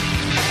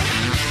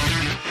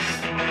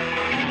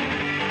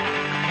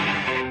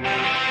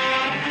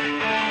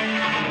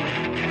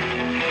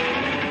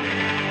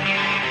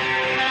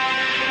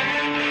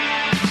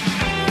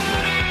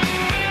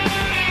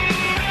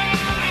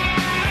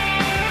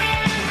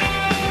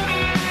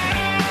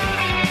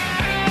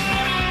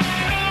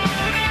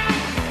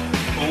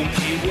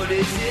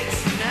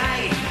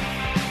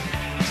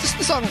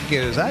 Song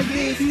goes, I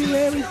gave you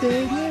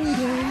everything.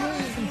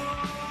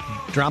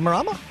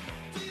 Dramarama?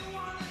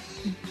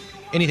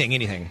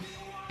 Anything.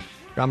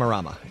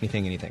 Dramarama.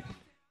 Anything.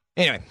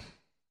 Anyway,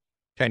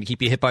 trying to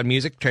keep you hip on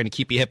music, trying to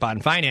keep you hip on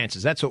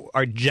finances. That's what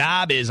our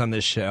job is on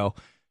this show.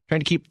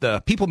 Trying to keep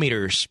the people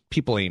meters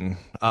peopling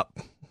up.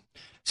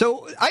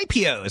 So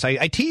IPOs,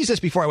 I teased this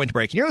before I went to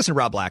break. You're listening to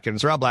Rob Black, and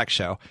it's the Rob Black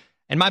Show.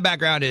 And my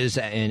background is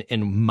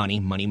in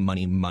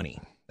money.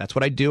 That's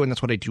what I do, and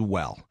that's what I do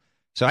well.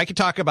 So I could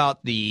talk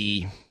about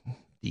the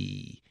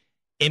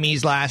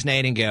Emmys last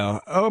night and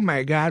go, oh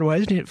my God,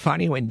 wasn't it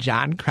funny when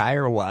Jon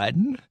Cryer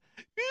won?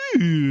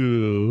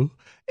 Ooh.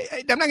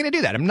 I'm not going to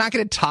do that. I'm not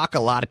going to talk a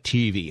lot of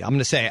TV. I'm going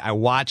to say I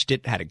watched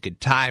it, had a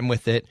good time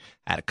with it,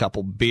 had a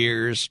couple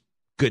beers,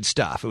 good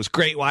stuff. It was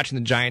great watching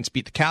the Giants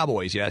beat the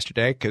Cowboys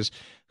yesterday because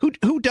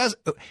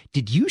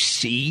did you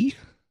see,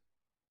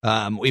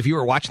 if you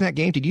were watching that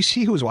game, did you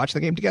see who was watching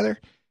the game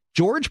together?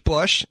 George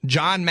Bush,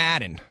 John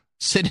Madden,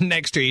 sitting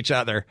next to each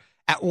other.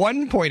 At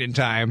one point in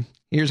time,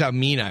 here's how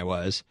mean I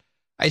was.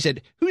 I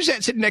said, who's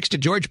that sitting next to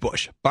George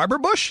Bush? Barbara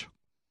Bush?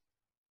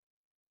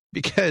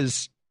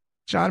 Because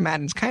John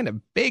Madden's kind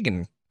of big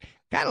and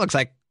kind of looks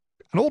like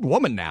an old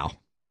woman now.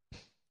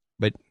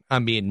 But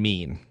I'm being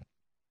mean.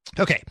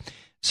 Okay,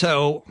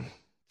 so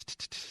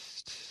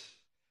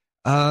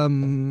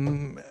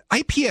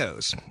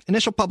IPOs,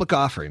 initial public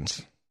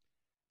offerings.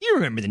 You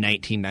remember the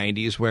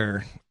 1990s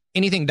where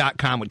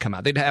anything.com would come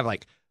out. They'd have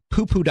like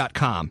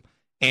poo-poo.com,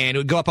 and it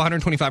would go up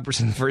 125%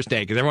 the first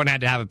day because everyone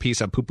had to have a piece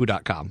of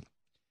poo-poo.com.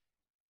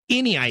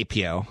 Any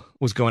IPO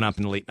was going up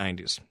in the late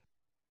 90s.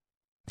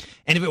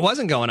 And if it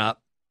wasn't going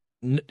up,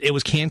 it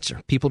was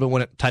cancer. People don't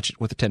want to touch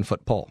it with a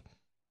 10-foot pole.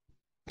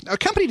 A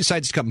company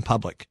decides to come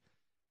public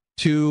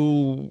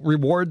to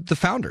reward the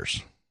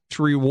founders,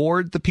 to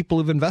reward the people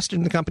who've invested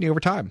in the company over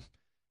time.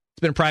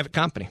 It's been a private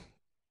company.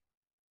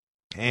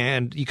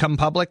 And you come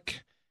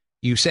public,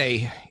 you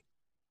say,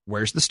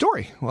 where's the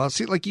story? Well,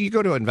 see, like you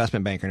go to an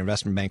investment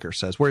banker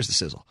says, where's the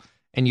sizzle?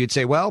 And you'd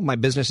say, well, my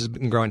business has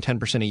been growing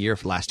 10% a year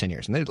for the last 10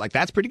 years. And they're like,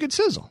 that's pretty good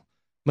sizzle.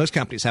 Most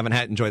companies haven't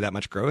enjoyed that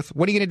much growth.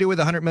 What are you going to do with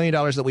the $100 million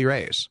that we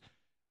raise?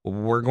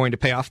 We're going to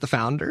pay off the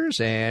founders,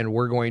 and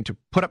we're going to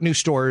put up new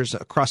stores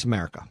across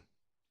America.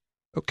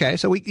 Okay,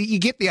 so you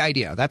get the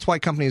idea. That's why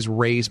companies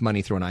raise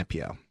money through an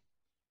IPO.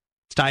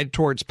 It's tied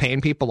towards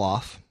paying people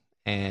off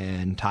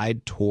and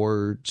tied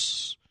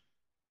towards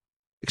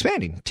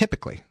expanding,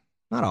 typically.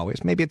 Not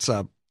always. Maybe it's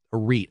a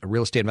REIT, a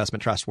real estate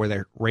investment trust, where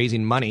they're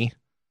raising money.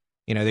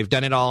 You know, they've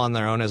done it all on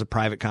their own as a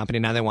private company.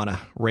 Now they want to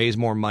raise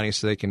more money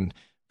so they can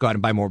go out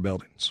and buy more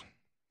buildings.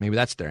 Maybe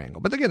that's their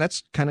angle. But again,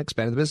 that's kind of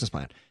expanded the business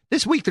plan.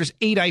 This week, there's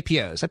 8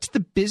 IPOs. That's the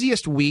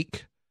busiest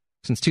week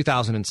since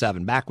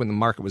 2007, back when the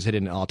market was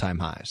hitting all-time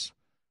highs.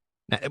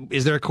 Now,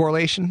 is there a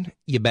correlation?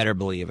 You better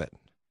believe it.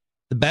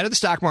 The better the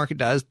stock market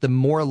does, the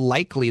more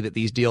likely that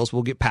these deals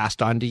will get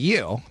passed on to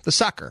you, the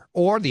sucker,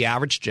 or the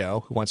average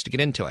Joe who wants to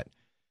get into it.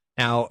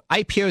 Now,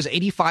 IPOs,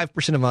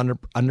 85% of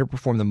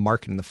underperform the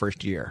market in the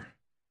first year.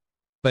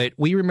 But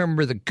we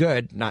remember the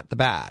good, not the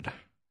bad.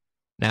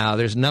 Now,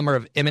 there's a number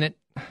of imminent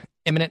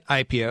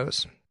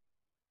IPOs.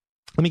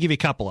 Let me give you a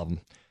couple of them.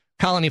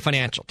 Colony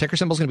Financial. Ticker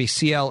symbol is going to be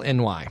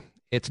CLNY.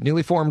 It's a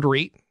newly formed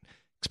REIT.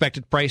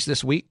 Expected price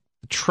this week.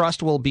 The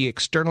trust will be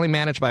externally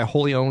managed by a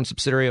wholly owned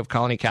subsidiary of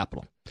Colony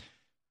Capital.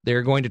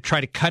 They're going to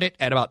try to cut it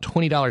at about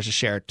 $20 a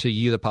share to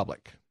you, the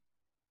public.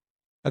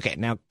 Okay,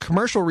 now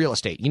commercial real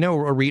estate. You know,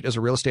 a REIT is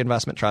a real estate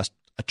investment trust.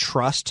 A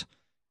trust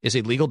is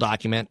a legal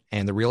document,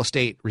 and the real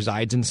estate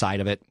resides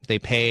inside of it. They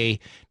pay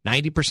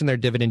 90% of their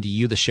dividend to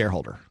you, the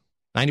shareholder.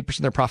 90%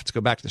 of their profits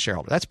go back to the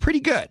shareholder. That's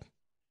pretty good.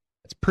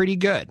 That's pretty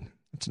good.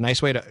 It's a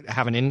nice way to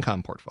have an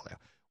income portfolio.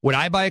 Would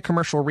I buy a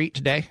commercial REIT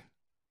today?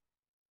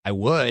 I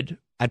would.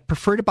 I'd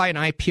prefer to buy an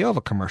IPO of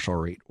a commercial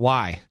REIT.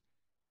 Why?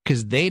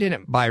 Because they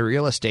didn't buy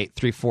real estate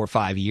 3, 4,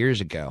 5 years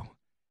ago.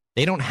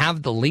 They don't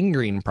have the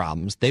lingering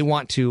problems. They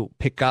want to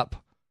pick up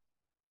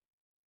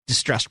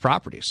distressed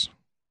properties.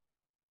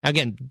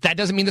 Again, that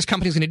doesn't mean this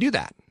company's going to do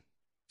that.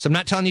 So I'm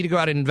not telling you to go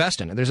out and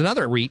invest in it. There's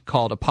another REIT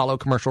called Apollo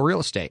Commercial Real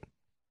Estate.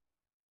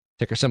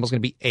 Ticker symbol is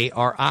going to be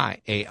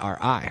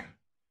ARI.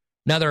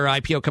 Another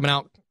IPO coming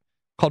out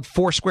called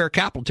Foursquare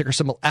Capital. Ticker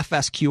symbol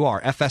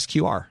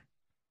FSQR.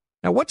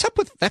 Now, what's up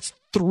with that's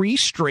 3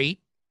 straight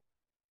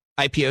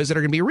IPOs that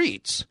are going to be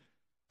REITs?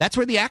 That's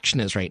where the action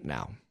is right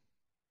now.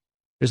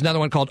 There's another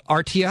one called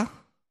Artia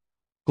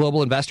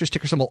Global Investors.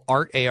 Ticker symbol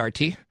ART.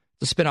 It's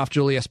a spinoff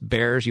Julius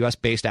Baer's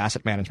U.S.-based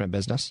asset management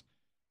business.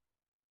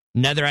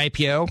 Another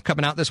IPO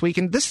coming out this week,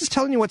 and this is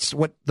telling you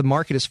what the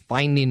market is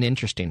finding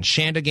interesting.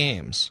 Shanda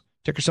Games.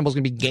 Ticker symbol is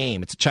going to be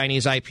GAME. It's a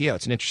Chinese IPO.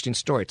 It's an interesting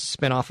story. It's a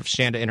spinoff of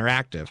Shanda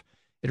Interactive.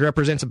 It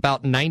represents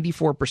about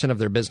 94% of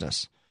their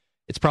business.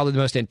 It's probably the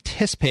most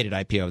anticipated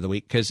IPO of the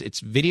week because it's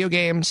video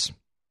games,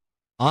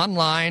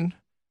 online,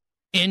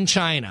 in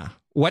China.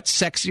 What's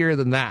sexier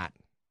than that?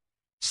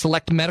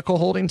 Select Medical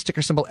Holdings,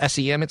 ticker symbol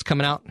SEM. It's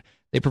coming out.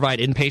 They provide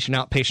inpatient,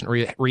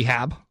 outpatient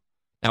rehab.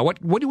 Now,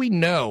 what do we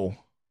know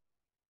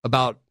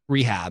about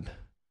rehab?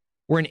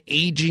 We're an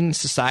aging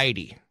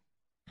society.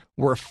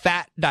 We're a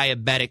fat,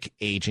 diabetic,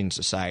 aging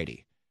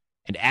society.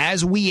 And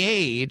as we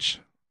age,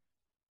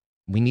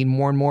 we need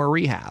more and more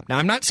rehab. Now,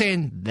 I'm not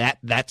saying that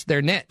that's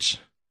their niche,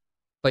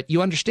 but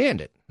you understand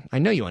it. I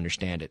know you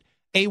understand it.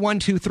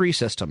 A123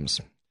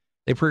 Systems.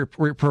 They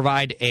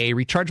provide a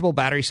rechargeable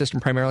battery system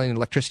primarily in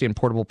electricity and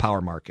portable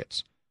power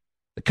markets.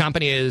 The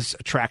company is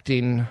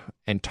attracting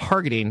and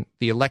targeting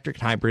the electric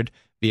and hybrid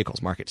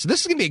vehicles market. So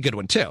this is going to be a good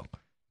one, too.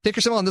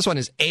 Ticker symbol on this one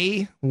is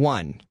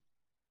A1,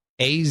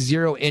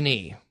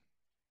 A0NE.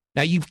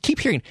 Now, you keep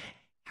hearing,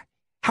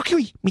 how can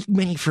we make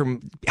money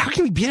how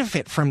can we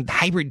benefit from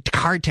hybrid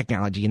car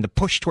technology and the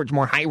push towards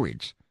more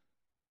hybrids?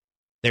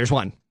 There's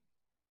one.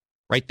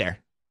 Right there.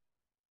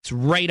 It's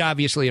right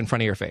obviously in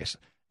front of your face.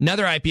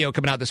 Another IPO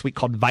coming out this week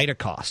called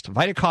Vitacost.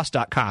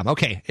 Vitacost.com.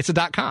 Okay, it's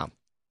a .com.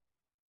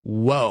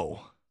 Whoa.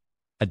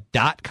 A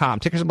 .com.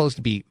 Ticker symbol is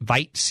to be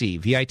VITC,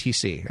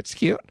 V-I-T-C. That's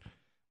cute.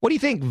 What do you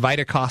think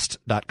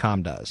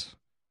Vitacost.com does?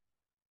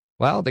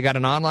 Well, they got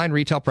an online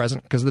retail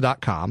presence because of the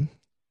 .com.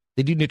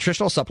 They do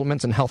nutritional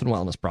supplements and health and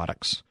wellness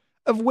products,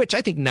 of which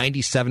I think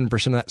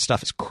 97% of that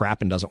stuff is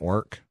crap and doesn't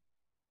work.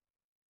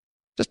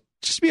 Just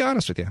to be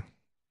honest with you.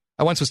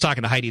 I once was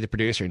talking to Heidi, the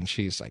producer, and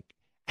she's like,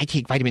 I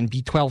take vitamin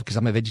B12 because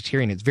I'm a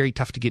vegetarian. It's very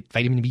tough to get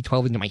vitamin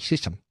B12 into my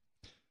system.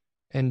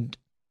 And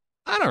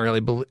I don't really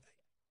believe...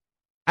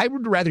 I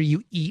would rather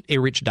you eat a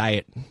rich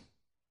diet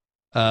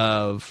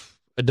of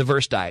a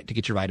diverse diet to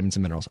get your vitamins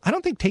and minerals. I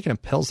don't think taking a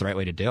pill is the right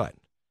way to do it.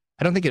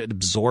 I don't think it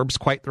absorbs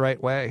quite the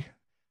right way.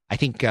 I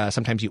think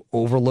sometimes you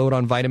overload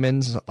on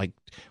vitamins. Like,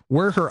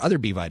 where are her other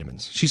B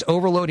vitamins? She's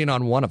overloading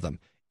on one of them.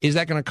 Is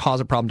that going to cause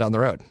a problem down the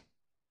road?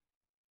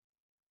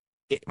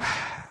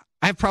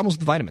 I have problems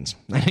with vitamins.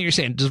 I know you're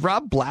saying, does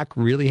Rob Black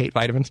really hate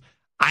vitamins?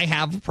 I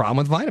have a problem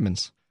with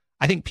vitamins.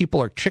 I think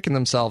people are tricking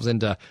themselves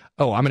into,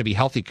 oh, I'm going to be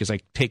healthy because I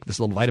take this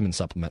little vitamin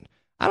supplement.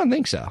 I don't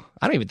think so.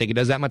 I don't even think it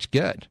does that much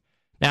good.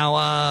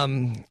 Now,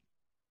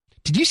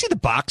 did you see the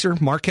boxer,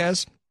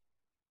 Marquez?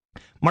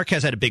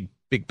 Marquez had a big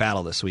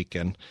battle this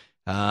weekend.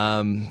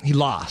 He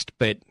lost,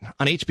 but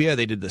on HBO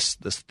they did this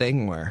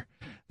thing where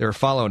they were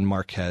following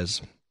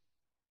Marquez,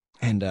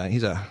 and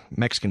he's a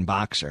Mexican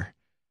boxer.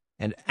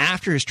 And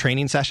after his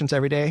training sessions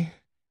every day,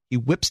 he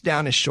whips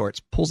down his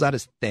shorts, pulls out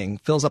his thing,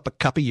 fills up a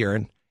cup of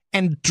urine,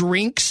 and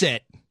drinks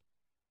it.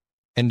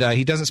 And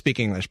he doesn't speak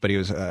English, but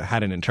he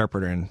had an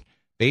interpreter. And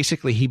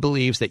basically, he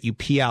believes that you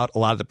pee out a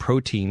lot of the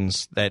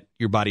proteins that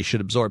your body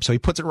should absorb. So he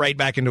puts it right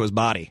back into his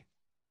body.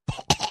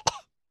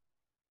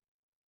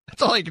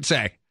 That's all I can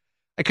say.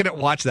 I couldn't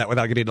watch that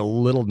without getting a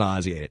little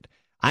nauseated.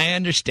 I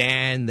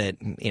understand that,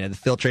 you know, the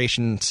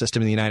filtration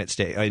system in the United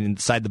States,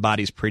 inside the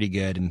body is pretty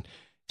good, and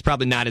it's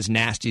probably not as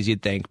nasty as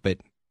you'd think, but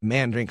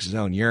man drinks his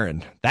own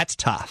urine. That's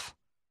tough.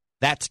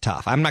 That's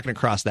tough. I'm not going to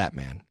cross that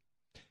man.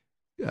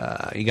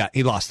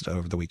 He lost it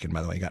over the weekend,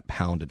 by the way. He got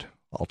pounded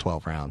all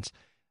 12 rounds.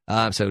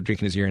 So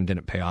drinking his urine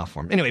didn't pay off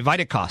for him. Anyway,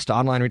 VitaCost,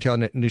 online retail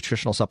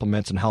nutritional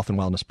supplements and health and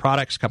wellness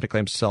products. Company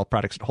claims to sell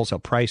products at wholesale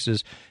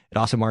prices. It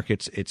also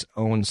markets its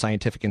own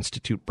Scientific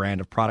Institute brand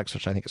of products,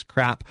 which I think is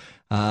crap.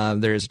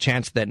 There is a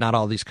chance that not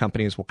all these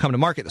companies will come to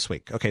market this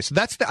week. Okay, so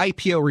that's the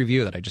IPO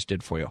review that I just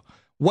did for you.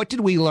 What did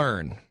we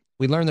learn?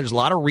 We learned there's a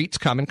lot of REITs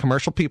coming,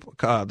 commercial people.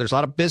 There's a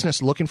lot of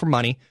business looking for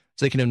money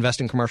so they can invest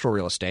in commercial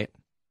real estate.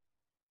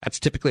 That's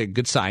typically a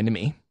good sign to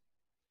me.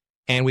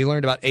 And we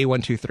learned about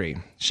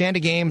A123. Shanda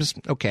Games,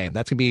 okay,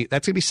 that's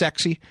gonna be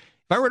sexy. If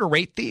I were to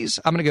rate these,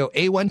 I'm gonna go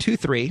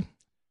A123.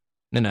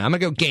 No, I'm gonna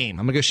go game.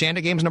 I'm gonna go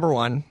Shanda Games number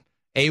 1,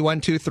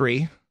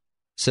 A123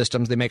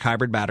 Systems. They make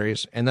hybrid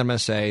batteries, and then I'm gonna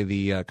say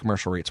the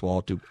commercial REITs will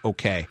all do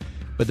okay.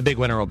 But the big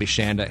winner will be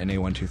Shanda and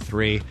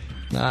A123.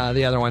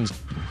 The other ones,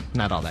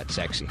 not all that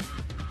sexy.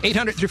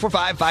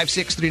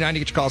 800-345-5639 to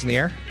get your calls in the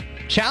air.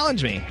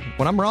 Challenge me.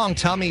 When I'm wrong,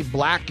 tell me,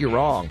 Black, you're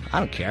wrong. I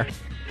don't care.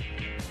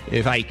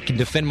 If I can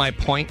defend my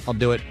point, I'll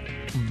do it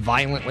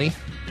violently.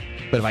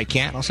 But if I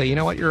can't, I'll say, you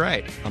know what, you're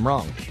right. I'm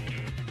wrong.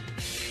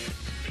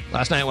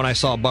 Last night when I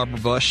saw Barbara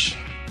Bush,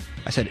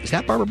 I said, is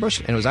that Barbara Bush?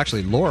 And it was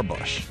actually Laura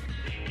Bush.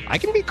 I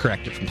can be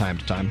corrected from time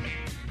to time.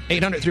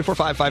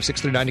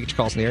 800-345-5639 to get your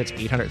calls in the air. It's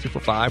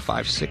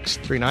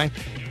 800-345-5639.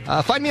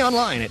 Find me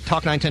online at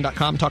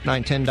talk910.com,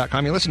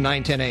 talk910.com. You listen to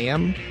 910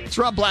 AM. It's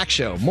Rob Black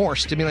Show. More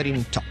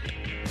stimulating talk.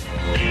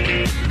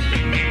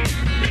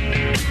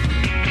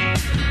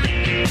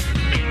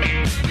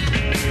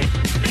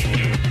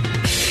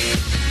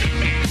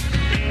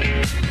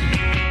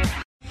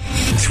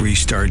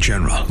 Three-star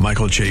General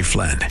Michael J.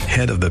 Flynn,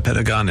 head of the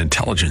Pentagon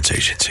Intelligence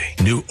Agency,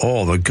 knew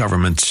all the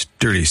government's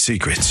dirty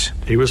secrets.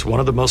 He was one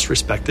of the most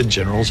respected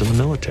generals in the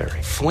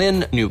military.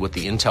 Flynn knew what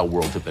the intel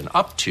world had been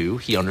up to.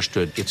 He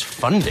understood its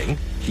funding.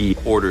 He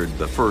ordered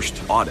the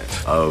first audit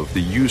of the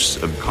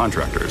use of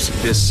contractors.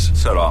 This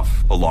set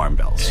off alarm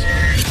bells.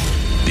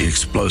 The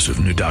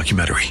explosive new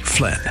documentary,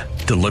 Flynn,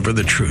 Deliver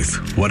the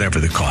Truth, Whatever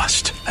the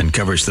Cost,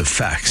 uncovers the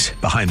facts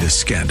behind this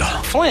scandal.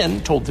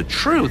 Flynn told the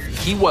truth.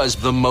 He was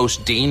the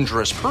most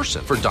dangerous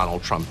person for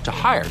Donald Trump to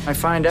hire. I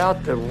find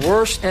out the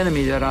worst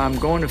enemy that I'm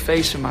going to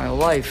face in my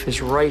life is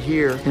right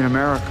here in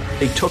America.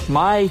 They took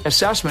my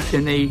assessment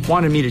and they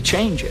wanted me to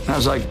change it. And I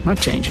was like, I'm not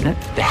changing it.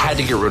 They had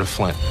to get rid of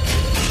Flynn.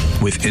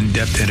 With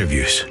in-depth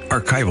interviews,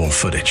 archival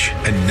footage,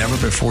 and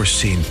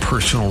never-before-seen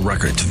personal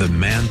records of the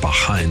man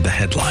behind the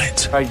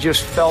headlines. I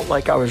just felt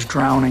like I was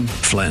drowning.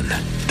 Flynn,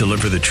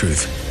 Deliver the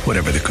Truth,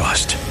 Whatever the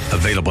Cost.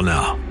 Available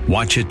now.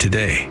 Watch it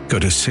today. Go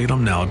to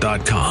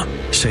salemnow.com.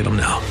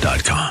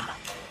 salemnow.com.